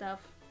that stuff.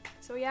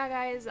 So yeah,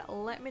 guys,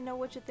 let me know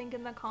what you think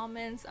in the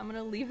comments. I'm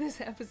gonna leave this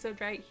episode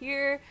right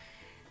here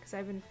because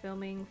I've been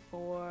filming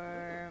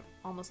for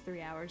almost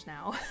 3 hours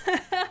now.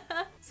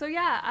 So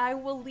yeah, I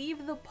will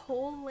leave the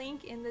poll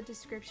link in the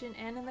description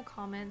and in the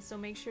comments, so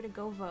make sure to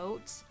go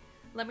vote.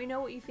 Let me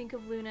know what you think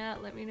of Luna.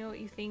 Let me know what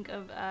you think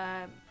of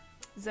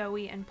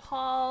Zoe and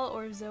Paul,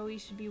 or if Zoe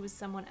should be with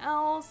someone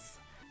else.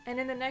 And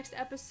in the next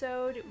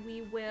episode,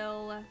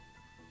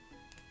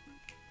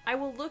 I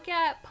will look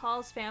at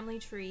Paul's family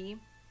tree.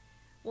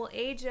 We'll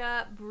age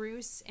up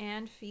Bruce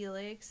and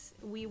Felix.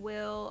 We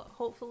will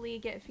hopefully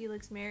get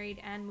Felix married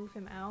and move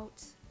him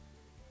out.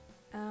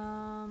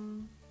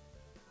 And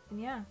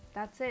yeah,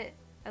 that's it.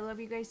 I love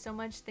you guys so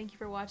much. Thank you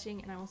for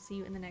watching, and I will see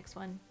you in the next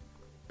one.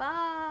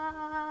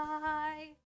 Bye!